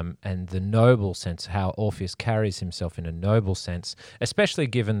the noble sense, how Orpheus carries himself in a noble sense, especially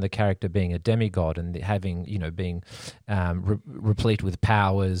given the character being a demigod and having, being replete with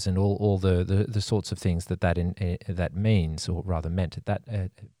powers and all the sorts of things that means, or rather meant at that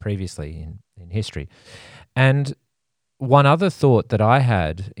previously in history. And one other thought that I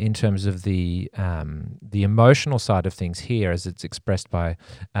had in terms of the emotional side of things here, as it's expressed by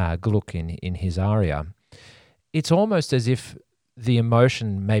Gluck in his aria, it's almost as if the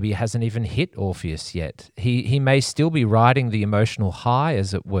emotion maybe hasn't even hit Orpheus yet. He may still be riding the emotional high,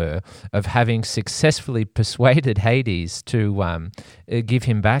 as it were, of having successfully persuaded Hades to give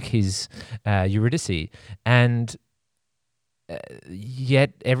him back his Eurydice, and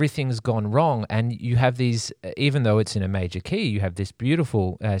yet everything's gone wrong, and you have these, even though it's in a major key, you have this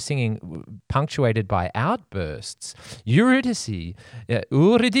beautiful singing punctuated by outbursts, Eurydice,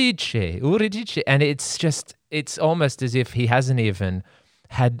 Eurydice, and it's almost as if he hasn't even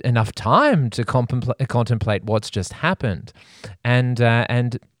had enough time to contemplate what's just happened.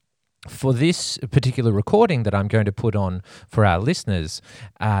 And for this particular recording that I'm going to put on for our listeners,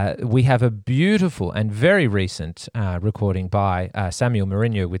 we have a beautiful and very recent recording by Samuel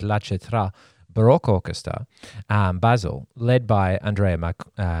Mourinho with La Cetra Baroque Orchestra, Basel, led by Andrea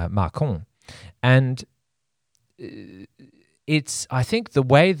Marcon. And I think the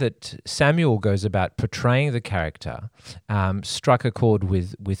way that Samuel goes about portraying the character struck a chord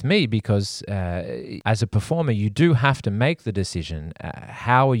with me, because as a performer, you do have to make the decision,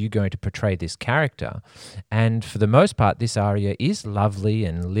 how are you going to portray this character? And for the most part, this aria is lovely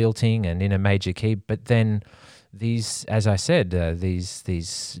and lilting and in a major key, but then these, as I said,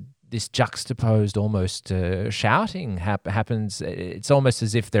 this juxtaposed almost shouting happens. It's almost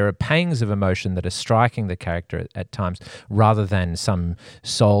as if there are pangs of emotion that are striking the character at times, rather than some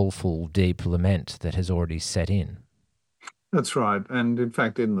soulful, deep lament that has already set in. That's right. And in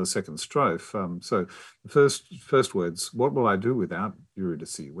fact, in the second strophe, so the first words, what will I do without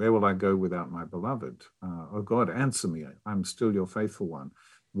Eurydice? Where will I go without my beloved? Oh God, answer me. I'm still your faithful one.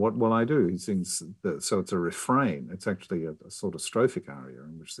 What will I do? He sings so it's a refrain. It's actually a sort of strophic aria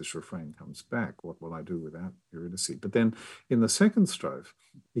in which this refrain comes back. What will I do without Eurydice? But then in the second strophe,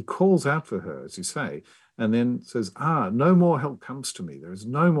 he calls out for her, as you say, and then says, no more help comes to me. There is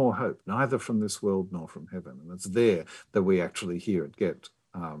no more hope, neither from this world nor from heaven. And it's there that we actually hear it get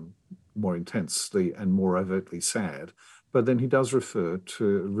more intensely and more overtly sad. But then he does return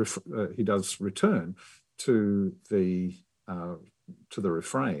to the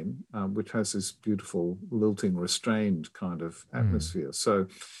refrain, which has this beautiful lilting, restrained kind of atmosphere. So,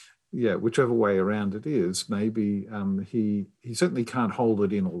 yeah, whichever way around it is, maybe he certainly can't hold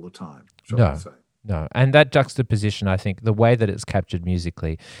it in all the time, shall I say. No, and that juxtaposition, I think, the way that it's captured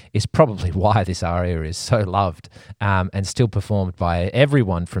musically is probably why this aria is so loved and still performed by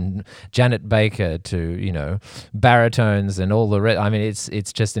everyone, from Janet Baker to, baritones and all the rest. I mean,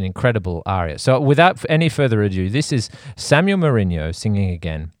 it's just an incredible aria. So without any further ado, this is Samuel Mourinho singing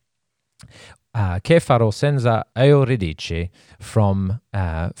again, Che farò senza Euridice from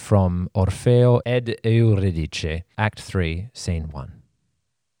Orfeo ed Euridice, Act 3, Scene 1.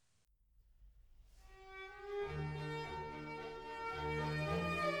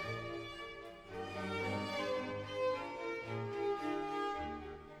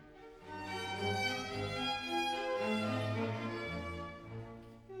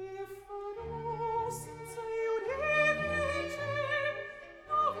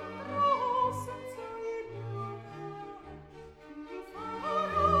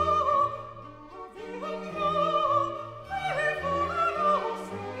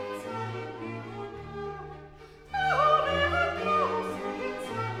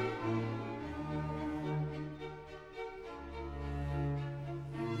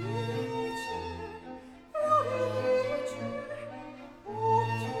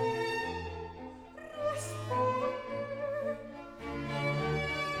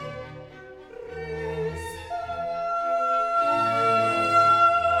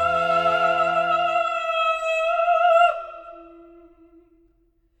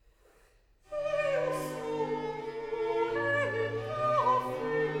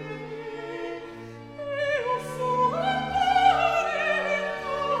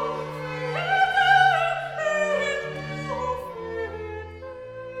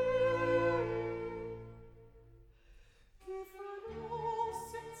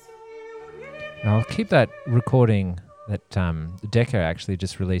 I'll keep that recording that Decca actually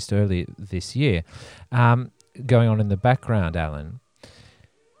just released early this year going on in the background, Alan.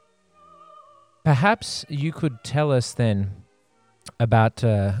 Perhaps you could tell us then about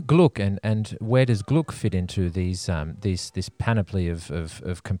Gluck and where does Gluck fit into this panoply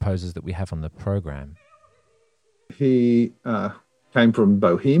of composers that we have on the program? He came from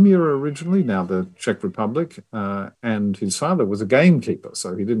Bohemia originally, now the Czech Republic, and his father was a gamekeeper,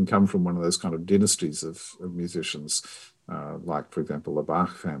 so he didn't come from one of those kind of dynasties of musicians, like, for example, the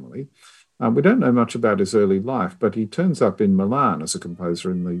Bach family. We don't know much about his early life, but he turns up in Milan as a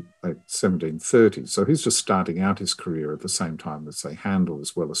composer in the late 1730s. So he's just starting out his career at the same time as, say, Handel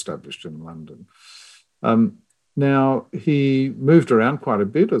is well established in London. Now, he moved around quite a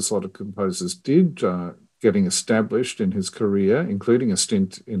bit, as a lot of composers did, getting established in his career, including a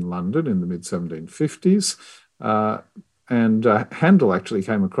stint in London in the mid-1750s. And Handel actually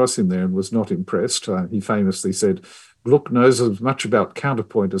came across him there and was not impressed. He famously said, "Gluck knows as much about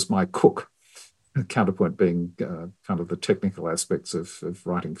counterpoint as my cook." Counterpoint being kind of the technical aspects of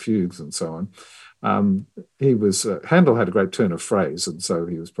writing fugues and so on. Handel had a great turn of phrase, and so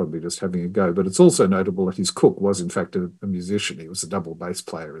he was probably just having a go. But it's also notable that his cook was, in fact, a musician. He was a double bass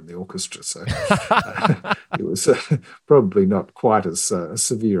player in the orchestra, so it was probably not quite as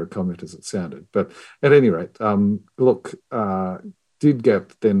severe a comment as it sounded. But at any rate, Gluck did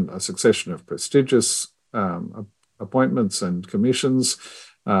get then a succession of prestigious appointments and commissions.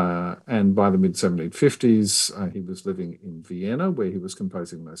 And by the mid-1750s, he was living in Vienna, where he was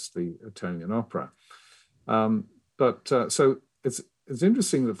composing mostly Italian opera. So it's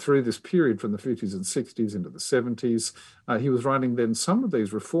interesting that through this period from the 50s and 60s into the 70s, he was writing then some of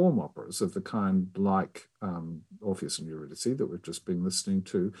these reform operas of the kind like Orpheus and Eurydice that we've just been listening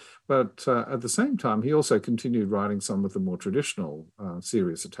to. But at the same time, he also continued writing some of the more traditional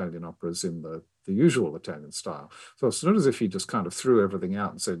serious Italian operas in the usual Italian style. So it's not as if he just kind of threw everything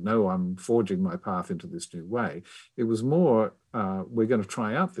out and said, no, I'm forging my path into this new way. It was more, we're going to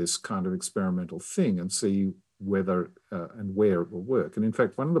try out this kind of experimental thing and see whether and where it will work. And in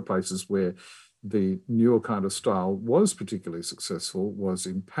fact, one of the places where the newer kind of style was particularly successful was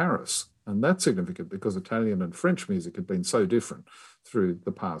in Paris. And that's significant because Italian and French music had been so different through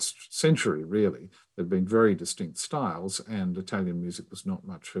the past century, really. There'd been very distinct styles, and Italian music was not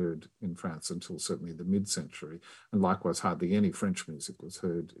much heard in France until certainly the mid-century. And likewise, hardly any French music was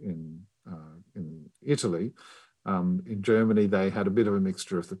heard in Italy. In Germany, they had a bit of a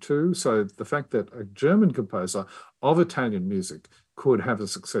mixture of the two. So the fact that a German composer of Italian music could have a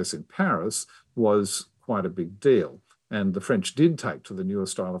success in Paris was quite a big deal. And the French did take to the newer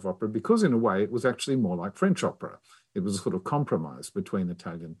style of opera because, in a way, it was actually more like French opera. It was a sort of compromise between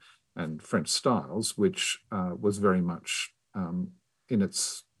Italian and French styles, which was very much in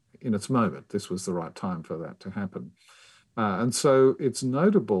its moment. This was the right time for that to happen. And so it's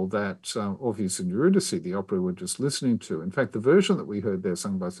notable that Orpheus and Eurydice, the opera we're just listening to, in fact, the version that we heard there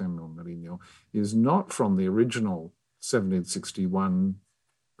sung by Samuel Marino is not from the original 1761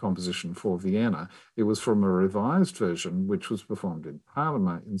 composition for Vienna. It was from a revised version, which was performed in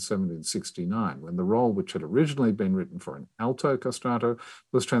Parma in 1769, when the role, which had originally been written for an alto castrato,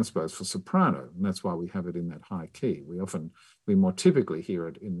 was transposed for soprano. And that's why we have it in that high key. We more typically hear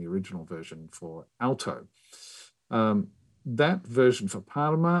it in the original version for alto. That version for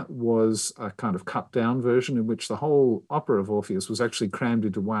Parma was a kind of cut down version in which the whole opera of Orpheus was actually crammed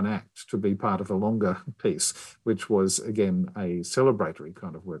into one act to be part of a longer piece, which was, again, a celebratory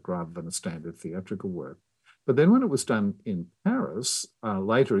kind of work rather than a standard theatrical work. But then when it was done in Paris,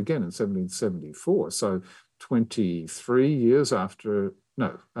 later again in 1774, so 13 years after it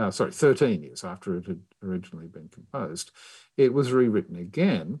had originally been composed, it was rewritten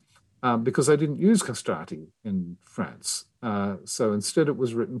again. Because they didn't use castrati in France. So instead it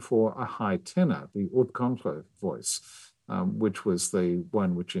was written for a high tenor, the haute contre voice, which was the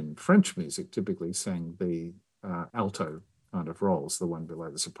one which in French music typically sang the alto kind of roles. The one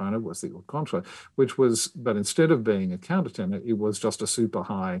below the soprano was the haute contre, but instead of being a countertenor, it was just a super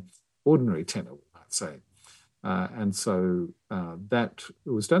high ordinary tenor, we might say. And so that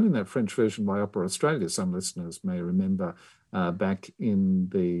was done in that French version by Opera Australia. Some listeners may remember back in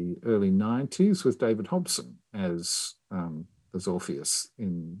the early 90s with David Hobson as Orpheus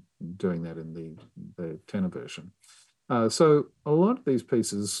in doing that in the tenor version. So a lot of these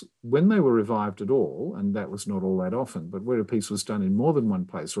pieces, when they were revived at all, and that was not all that often, but where a piece was done in more than one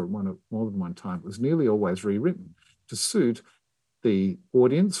place or more than one time, it was nearly always rewritten to suit the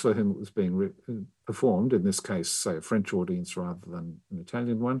audience for whom it was being performed, in this case, say, a French audience rather than an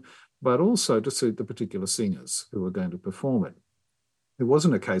Italian one, but also to suit the particular singers who were going to perform it. It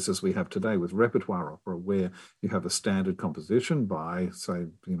wasn't a case as we have today with repertoire opera where you have a standard composition by, say,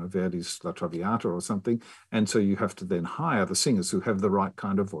 Verdi's La Traviata or something, and so you have to then hire the singers who have the right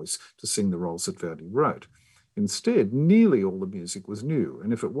kind of voice to sing the roles that Verdi wrote. Instead, nearly all the music was new,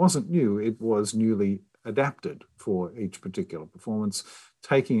 and if it wasn't new, it was newly adapted for each particular performance,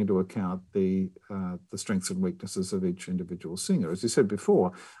 taking into account the strengths and weaknesses of each individual singer. As you said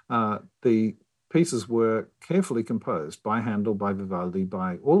before, the pieces were carefully composed by Handel, by Vivaldi,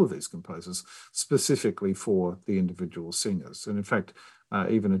 by all of these composers, specifically for the individual singers. And in fact,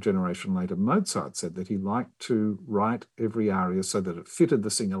 even a generation later, Mozart said that he liked to write every aria so that it fitted the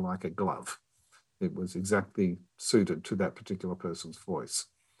singer like a glove. It was exactly suited to that particular person's voice.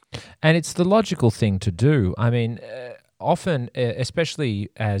 And it's the logical thing to do. I mean, often, especially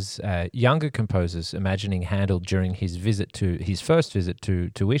as younger composers, imagining Handel during his first visit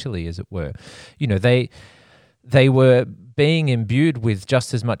to Italy, as it were, they were being imbued with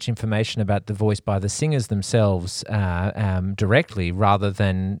just as much information about the voice by the singers themselves directly, rather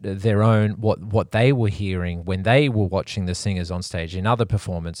than their own what they were hearing when they were watching the singers on stage in other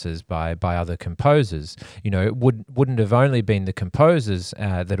performances by other composers. It wouldn't have only been the composers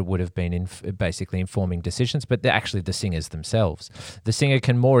that it would have been basically informing decisions, but actually the singers themselves. The singer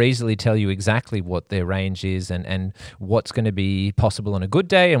can more easily tell you exactly what their range is and what's going to be possible on a good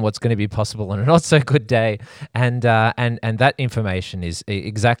day and what's going to be possible on a not so good day, and that information is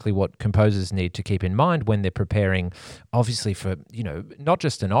exactly what composers need to keep in mind when they're preparing, obviously, for not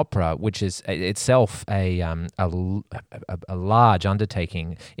just an opera, which is itself a large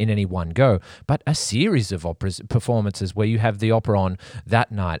undertaking in any one go, but a series of performances where you have the opera on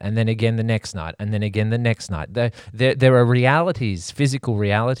that night, and then again the next night, and then again the next night. There are realities, physical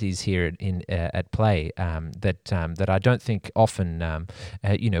realities here at play that I don't think often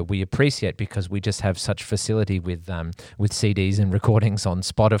we appreciate, because we just have such facility with CDs and recordings on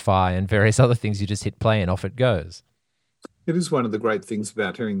Spotify and various other things. You just hit play and off it goes. It is one of the great things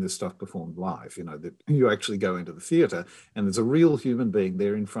about hearing this stuff performed live, that you actually go into the theatre and there's a real human being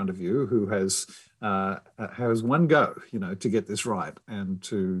there in front of you who has one go, to get this right and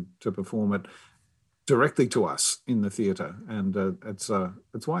to perform it directly to us in the theatre. And it's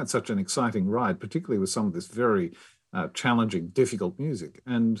why it's such an exciting ride, particularly with some of this very challenging, difficult music.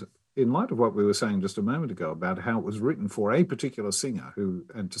 And in light of what we were saying just a moment ago about how it was written for a particular singer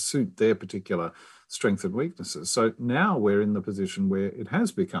and to suit their particular strengths and weaknesses. So now we're in the position where it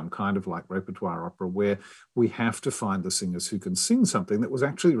has become kind of like repertoire opera, where we have to find the singers who can sing something that was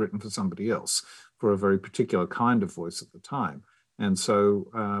actually written for somebody else, for a very particular kind of voice at the time. And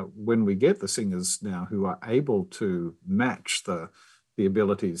so when we get the singers now who are able to match the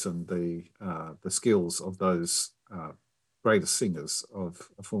abilities and the skills of those greatest singers of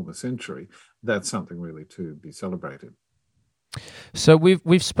a former century, that's something really to be celebrated. So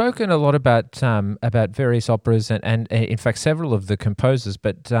we've spoken a lot about various operas and in fact several of the composers,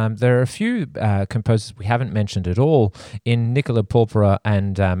 but there are a few composers we haven't mentioned at all in Nicola Porpora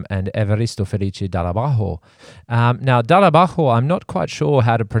and Evaristo Felice Dall'Abajo. Now Dall'Abajo, I'm not quite sure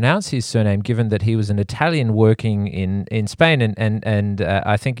how to pronounce his surname, given that he was an Italian working in Spain, and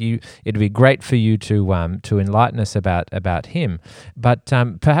I think it'd be great for you to enlighten us about him. But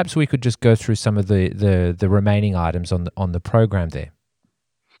perhaps we could just go through some of the remaining items on the program there.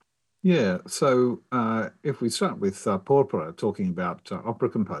 Yeah, so if we start with Porpora, talking about opera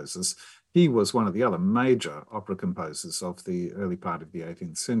composers, he was one of the other major opera composers of the early part of the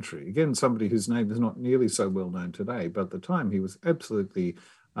 18th century. Again, somebody whose name is not nearly so well known today, but at the time he was absolutely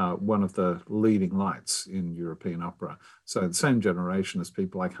one of the leading lights in European opera. So the same generation as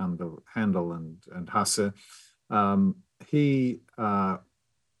people like Handel and Hasse.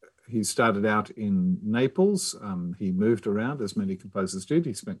 He started out in Naples. He moved around, as many composers did.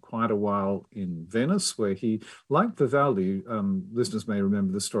 He spent quite a while in Venice, where he, like Vivaldi, listeners may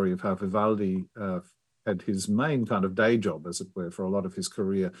remember the story of how Vivaldi had his main kind of day job, as it were, for a lot of his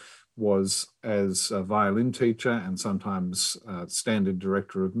career, was as a violin teacher and sometimes stand-in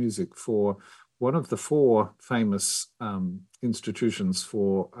director of music for one of the four famous institutions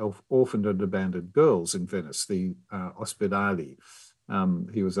for orphaned and abandoned girls in Venice, the Ospedali.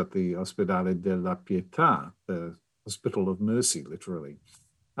 He was at the Ospedale della Pietà, the Hospital of Mercy, literally,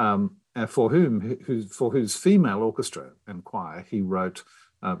 for whose female orchestra and choir he wrote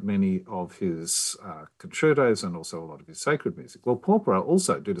many of his concertos and also a lot of his sacred music. Well, Porpora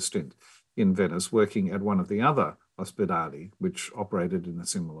also did a stint in Venice, working at one of the other Ospedali, which operated in a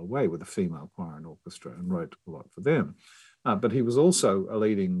similar way with a female choir and orchestra, and wrote a lot for them. but he was also a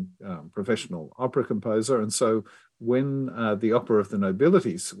leading professional opera composer. And so when the Opera of the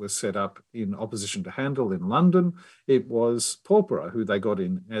Nobilities was set up in opposition to Handel in London, it was Porpora who they got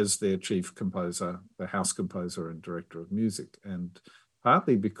in as their chief composer, the house composer and director of music. And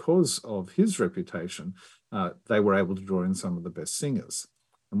partly because of his reputation, they were able to draw in some of the best singers.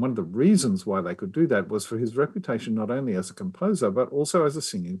 And one of the reasons why they could do that was for his reputation not only as a composer, but also as a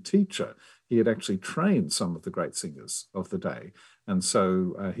singing teacher. He had actually trained some of the great singers of the day. And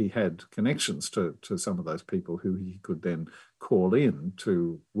so he had connections to some of those people who he could then call in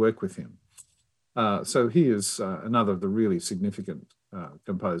to work with him. So he is another of the really significant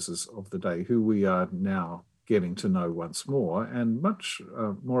composers of the day who we are now getting to know once more, and much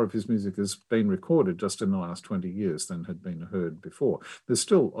more of his music has been recorded just in the last 20 years than had been heard before. There's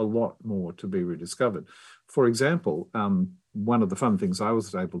still a lot more to be rediscovered. For example, one of the fun things I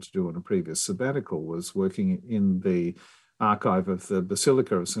was able to do on a previous sabbatical was working in the archive of the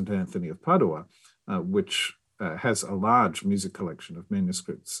Basilica of St. Anthony of Padua, which has a large music collection of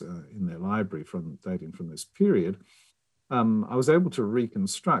manuscripts in their library dating from this period. I was able to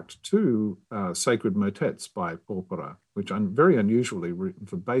reconstruct two sacred motets by Porpora, which are very unusually written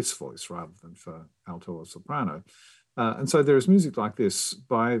for bass voice rather than for alto or soprano. And so there is music like this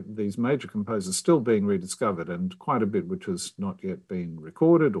by these major composers still being rediscovered, and quite a bit which has not yet been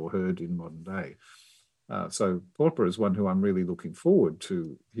recorded or heard in modern day. So Porpora is one who I'm really looking forward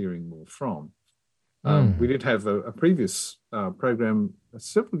to hearing more from. We did have a previous program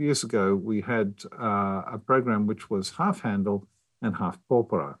several years ago. We had a program which was half Handel and half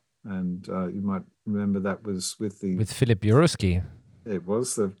Porpora, and you might remember that was with Philippe Jaroussky. It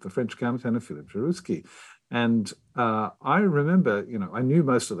was the French countertenor Philippe Jaroussky, and I remember, I knew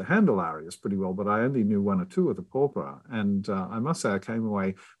most of the Handel arias pretty well, but I only knew one or two of the Porpora, and I must say I came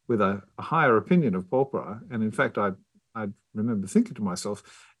away with a higher opinion of Porpora, and in fact I remember thinking to myself,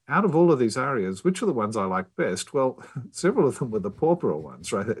 out of all of these arias, which are the ones I like best? Well, several of them were the Porpora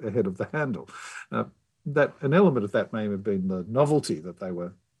ones, right ahead of the Handel. An element of that may have been the novelty that they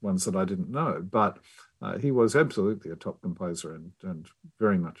were ones that I didn't know, but he was absolutely a top composer, and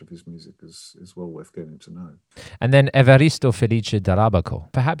very much of his music is well worth getting to know. And then Evaristo Felice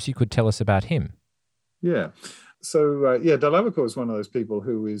d'Arabaco. Perhaps you could tell us about him. Yeah. So, Dall'Abaco is one of those people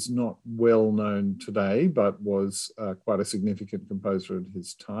who is not well known today, but was quite a significant composer at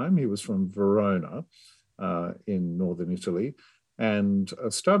his time. He was from Verona in northern Italy, and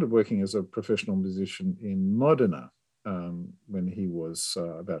started working as a professional musician in Modena when he was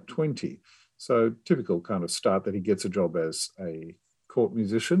about 20. So typical kind of start that he gets a job as a court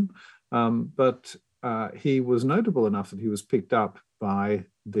musician. But he was notable enough that he was picked up by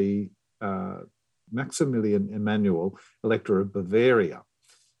the Maximilian Emanuel, Elector of Bavaria,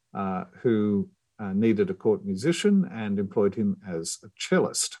 who needed a court musician and employed him as a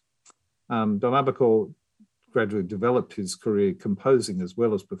cellist. Dall'Abaco gradually developed his career composing as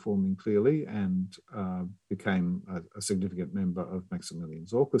well as performing clearly, and became a significant member of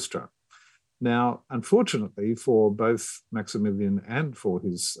Maximilian's orchestra. Now, unfortunately for both Maximilian and for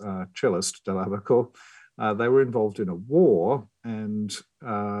his cellist, Dall'Abaco, they were involved in a war, and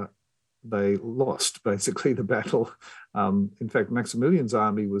they lost basically the battle. In fact, Maximilian's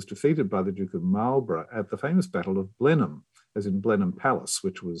army was defeated by the Duke of Marlborough at the famous Battle of Blenheim, as in Blenheim Palace,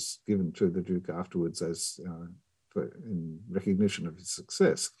 which was given to the Duke afterwards as in recognition of his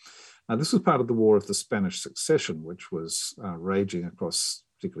success. This was part of the War of the Spanish Succession, which was raging across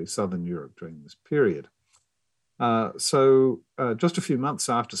particularly southern Europe during this period. So just a few months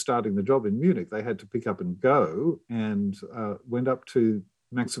after starting the job in Munich, they had to pick up and go, and went up to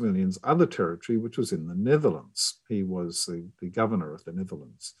Maximilian's other territory, which was in the Netherlands. He was the governor of the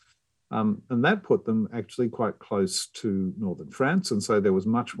Netherlands. And that put them actually quite close to northern France, and so there was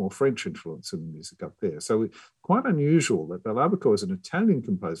much more French influence in the music up there. So quite unusual that Dall'Abaco is an Italian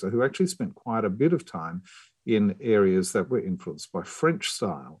composer who actually spent quite a bit of time in areas that were influenced by French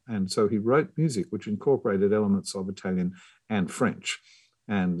style. And so he wrote music which incorporated elements of Italian and French.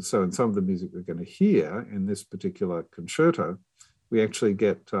 And so in some of the music we're going to hear in this particular concerto, we actually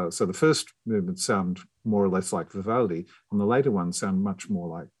get, so the first movements sound more or less like Vivaldi, and the later ones sound much more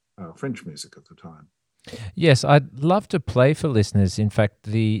like French music at the time. Yes, I'd love to play for listeners. In fact,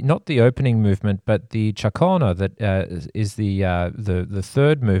 not the opening movement, but the Ciacona that is the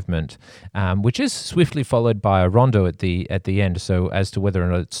third movement, which is swiftly followed by a rondo at the end. So as to whether or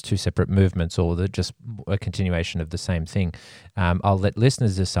not it's two separate movements or just a continuation of the same thing, I'll let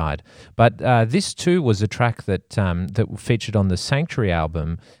listeners decide. But this too was a track that featured on the Sanctuary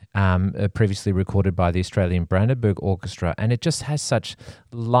album, previously recorded by the Australian Brandenburg Orchestra, and it just has such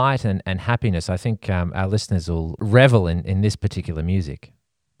light and happiness. I think our listeners will revel in this particular music.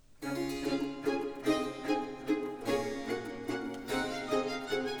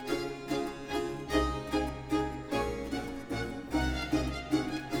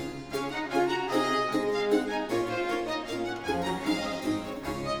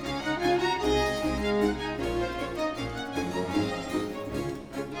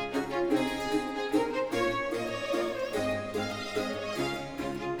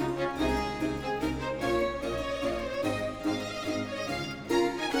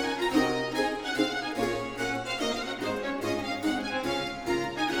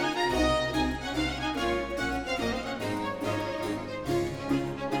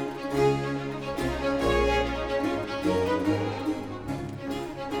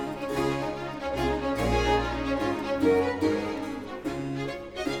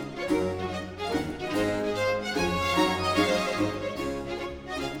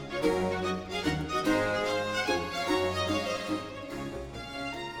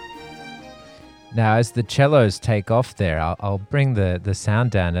 Now, as the cellos take off there, I'll bring the sound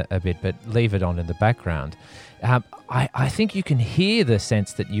down a bit, but leave it on in the background. I think you can hear the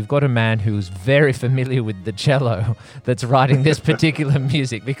sense that you've got a man who's very familiar with the cello that's writing this particular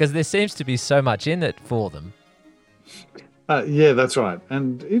music, because there seems to be so much in it for them. Yeah, that's right.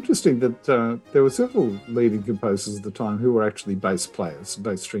 And interesting that there were several leading composers at the time who were actually bass players,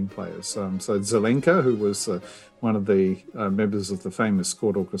 bass string players. So Zelenka, who was one of the members of the famous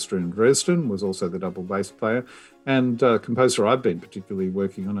court orchestra in Dresden, was also the double bass player. And a composer I've been particularly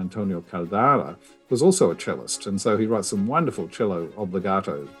working on, Antonio Caldara, was also a cellist. And so he writes some wonderful cello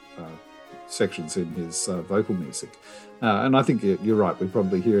obbligato sections in his vocal music. And I think you're right. We're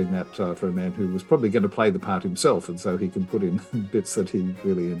probably hearing that for a man who was probably going to play the part himself, and so he can put in bits that he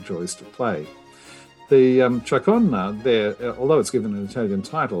really enjoys to play. The chaconne there, although it's given an Italian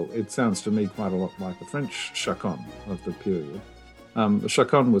title, it sounds to me quite a lot like the French chaconne of the period. The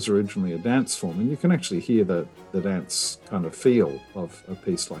chaconne was originally a dance form, and you can actually hear the dance kind of feel of a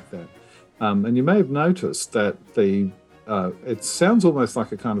piece like that. And you may have noticed that it sounds almost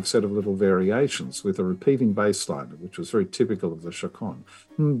like a kind of set of little variations with a repeating bass line, which was very typical of the chaconne.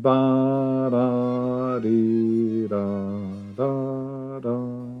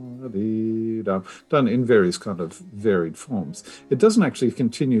 Done in various kind of varied forms. It doesn't actually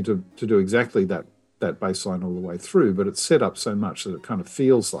continue to do exactly that bass line all the way through, but it's set up so much that it kind of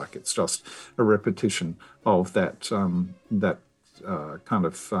feels like it's just a repetition of that kind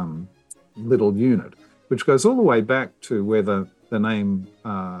of little unit, which goes all the way back to where the name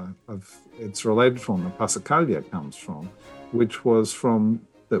of its related form, the Passacaglia, comes from, which was from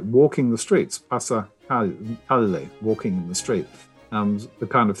walking the streets, Passacalle, walking in the street, the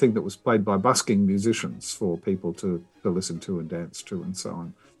kind of thing that was played by busking musicians for people to listen to and dance to and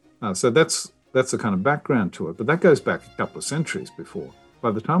so on. So that's the kind of background to it, but that goes back a couple of centuries before.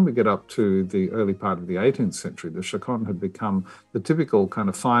 By the time we get up to the early part of the 18th century, the chaconne had become the typical kind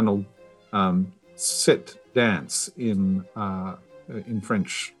of final set dance in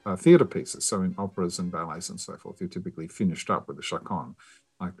French theatre pieces. So in operas and ballets and so forth, you typically finished up with a chaconne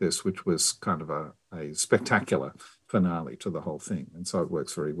like this, which was kind of a spectacular finale to the whole thing. And so it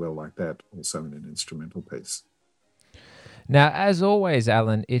works very well like that, also in an instrumental piece. Now, as always,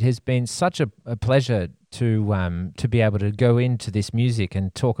 Alan, it has been such a pleasure to be able to go into this music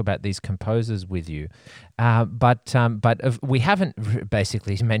and talk about these composers with you. But we haven't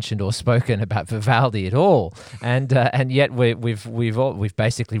basically mentioned or spoken about Vivaldi at all, and yet we've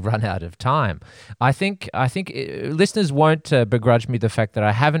basically run out of time. I think listeners won't begrudge me the fact that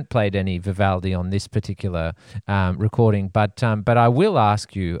I haven't played any Vivaldi on this particular recording, but I will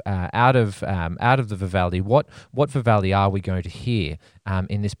ask you out of the Vivaldi, what Vivaldi are we going to hear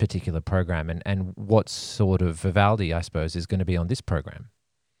in this particular program, and what sort of Vivaldi, I suppose, is going to be on this program?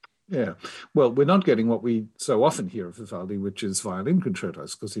 Yeah, well, we're not getting what we so often hear of Vivaldi, which is violin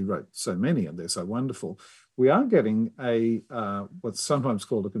concertos, because he wrote so many and they're so wonderful. We are getting what's sometimes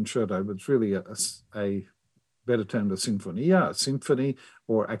called a concerto, but it's really a better termed a sinfonia, a symphony,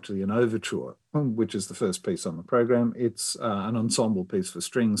 or actually an overture, which is the first piece on the program. It's an ensemble piece for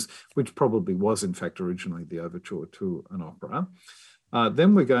strings, which probably was in fact originally the overture to an opera.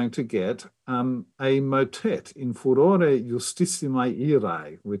 Then we're going to get a motet in Furore Justissimae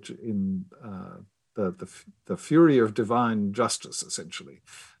Irae, which in the fury of divine justice, essentially.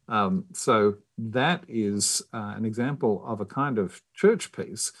 So that is an example of a kind of church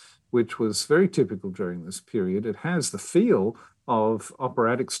piece, which was very typical during this period. It has the feel of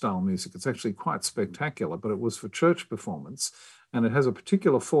operatic style music. It's actually quite spectacular, but it was for church performance. And it has a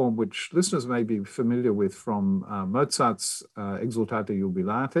particular form which listeners may be familiar with from Mozart's Exultate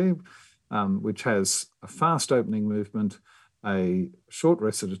Jubilate, which has a fast opening movement, a short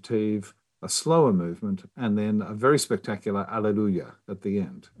recitative, a slower movement, and then a very spectacular Alleluia at the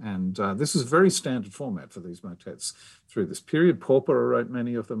end. And this is a very standard format for these motets through this period. Porpora wrote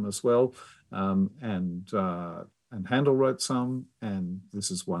many of them as well, and Handel wrote some, and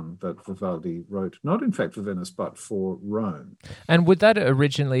this is one that Vivaldi wrote, not in fact for Venice, but for Rome. And would that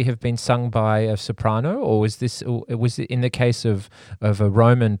originally have been sung by a soprano, or was it in the case of a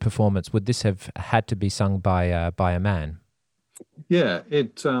Roman performance, would this have had to be sung by a man? Yeah,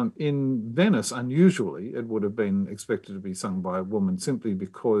 in Venice, unusually, it would have been expected to be sung by a woman simply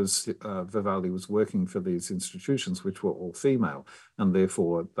because Vivaldi was working for these institutions, which were all female, and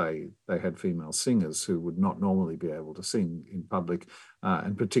therefore they had female singers who would not normally be able to sing in public,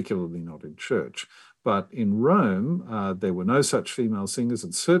 and particularly not in church. But in Rome, there were no such female singers,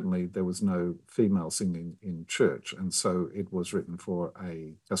 and certainly there was no female singing in church. And so it was written for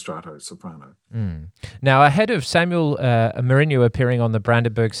a castrato soprano. Now, ahead of Samuel Mourinho appearing on the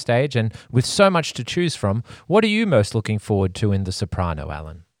Brandenburg stage, and with so much to choose from, what are you most looking forward to in the soprano,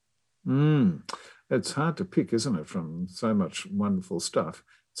 Alan? It's hard to pick, isn't it, from so much wonderful stuff.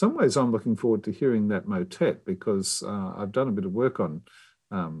 In some ways, I'm looking forward to hearing that motet because I've done a bit of work on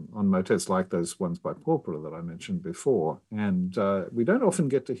motets like those ones by Porpora that I mentioned before. And we don't often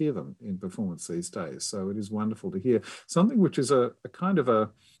get to hear them in performance these days. So it is wonderful to hear something which is a kind of a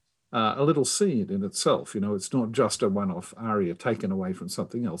little scene in itself. You know, it's not just a one-off aria taken away from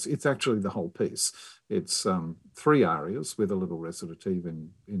something else. It's actually the whole piece. It's 3 arias with a little recitative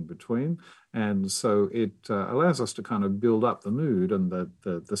in between. And so it allows us to kind of build up the mood and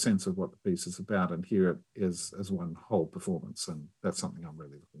the sense of what the piece is about and hear it as one whole performance. And that's something I'm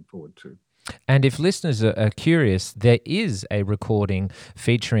really looking forward to. And if listeners are curious, there is a recording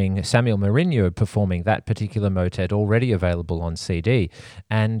featuring Samuel Mourinho performing that particular motet already available on CD.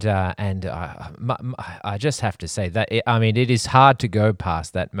 And I just have to say that, it is hard to go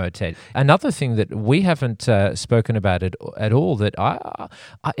past that motet. Another thing that we haven't spoken about at all, that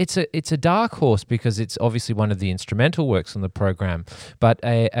it's a dark horse because it's obviously one of the instrumental works on the program, but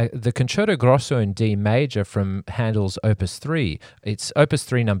the Concerto Grosso in D major from Handel's Opus 3, it's Opus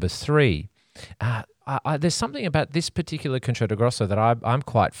 3 number 3. There's something about this particular Concerto Grosso that I'm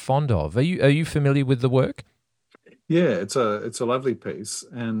quite fond of. Are you familiar with the work? Yeah, it's a lovely piece,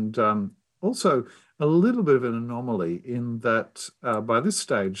 and also a little bit of an anomaly in that by this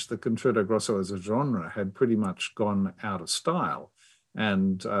stage the Concerto Grosso as a genre had pretty much gone out of style,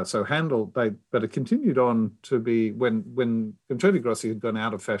 and so Handel, but it continued on to be when Concerti Grossi had gone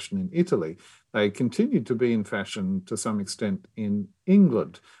out of fashion in Italy, they continued to be in fashion to some extent in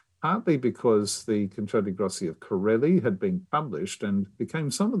England. Partly because the Concerti Grossi of Corelli had been published and became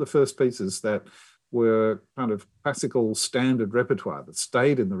some of the first pieces that were kind of classical standard repertoire that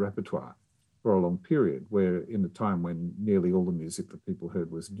stayed in the repertoire for a long period, where in a time when nearly all the music that people heard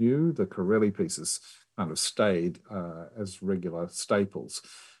was new, the Corelli pieces kind of stayed as regular staples.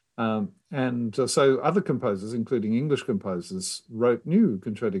 So other composers, including English composers, wrote new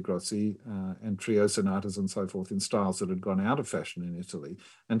Concerti Grossi and trio sonatas and so forth in styles that had gone out of fashion in Italy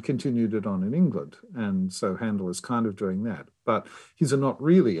and continued it on in England. And so Handel is kind of doing that. But he's not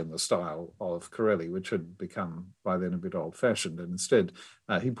really in the style of Corelli, which had become by then a bit old-fashioned. And instead,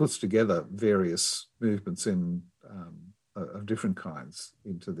 he puts together various movements of different kinds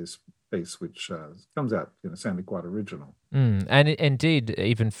into this piece, which comes out sounding quite original. And indeed,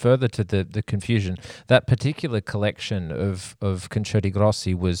 even further to the confusion, that particular collection of Concerti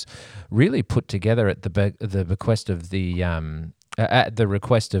Grossi was really put together at the bequest of the at the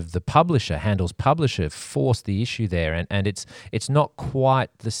request of the publisher. Handel's publisher forced the issue there, and it's not quite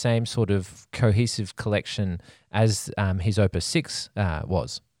the same sort of cohesive collection as his Opus 6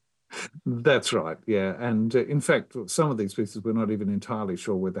 was. That's right, yeah. And in fact, some of these pieces we're not even entirely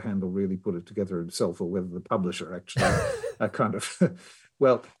sure whether Handel really put it together himself or whether the publisher actually kind of,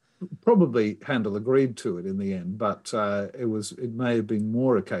 well, probably Handel agreed to it in the end, but it may have been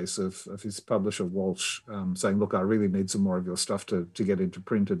more a case of his publisher, Walsh, saying, look, I really need some more of your stuff to get into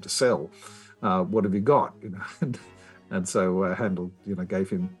print and to sell. What have you got? And so Handel,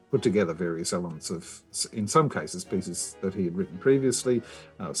 put together various elements of, in some cases, pieces that he had written previously,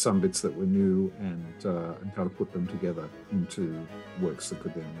 some bits that were new, and kind of put them together into works that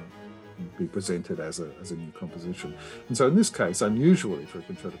could then be presented as a new composition. And so in this case, unusually for a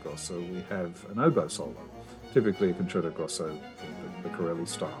Concerto Grosso, we have an oboe solo. Typically a Concerto Grosso, the Corelli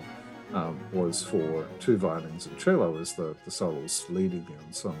style, was for 2 violins and cello as the solos leading the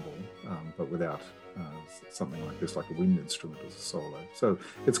ensemble, but without something like this, like a wind instrument as a solo. So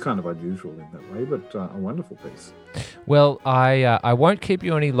it's kind of unusual in that way, but a wonderful piece. Well, I won't keep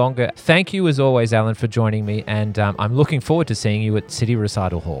you any longer. Thank you as always, Alan, for joining me, and I'm looking forward to seeing you at City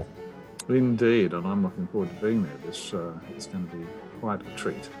Recital Hall. Indeed, and I'm looking forward to being there. This is going to be quite a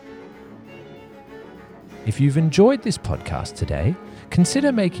treat. If you've enjoyed this podcast today,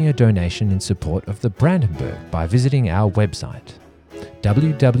 consider making a donation in support of the Brandenburg by visiting our website,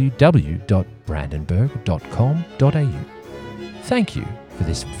 www.brandenburg.com.au. Thank you for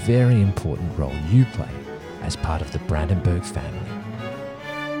this very important role you play as part of the Brandenburg family.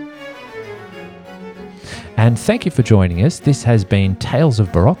 And thank you for joining us. This has been Tales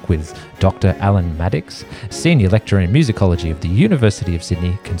of Baroque with Dr Alan Maddox, Senior Lecturer in Musicology of the University of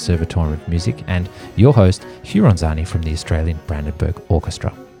Sydney Conservatorium of Music, and your host, Hugh Ronzani from the Australian Brandenburg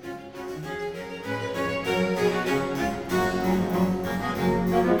Orchestra.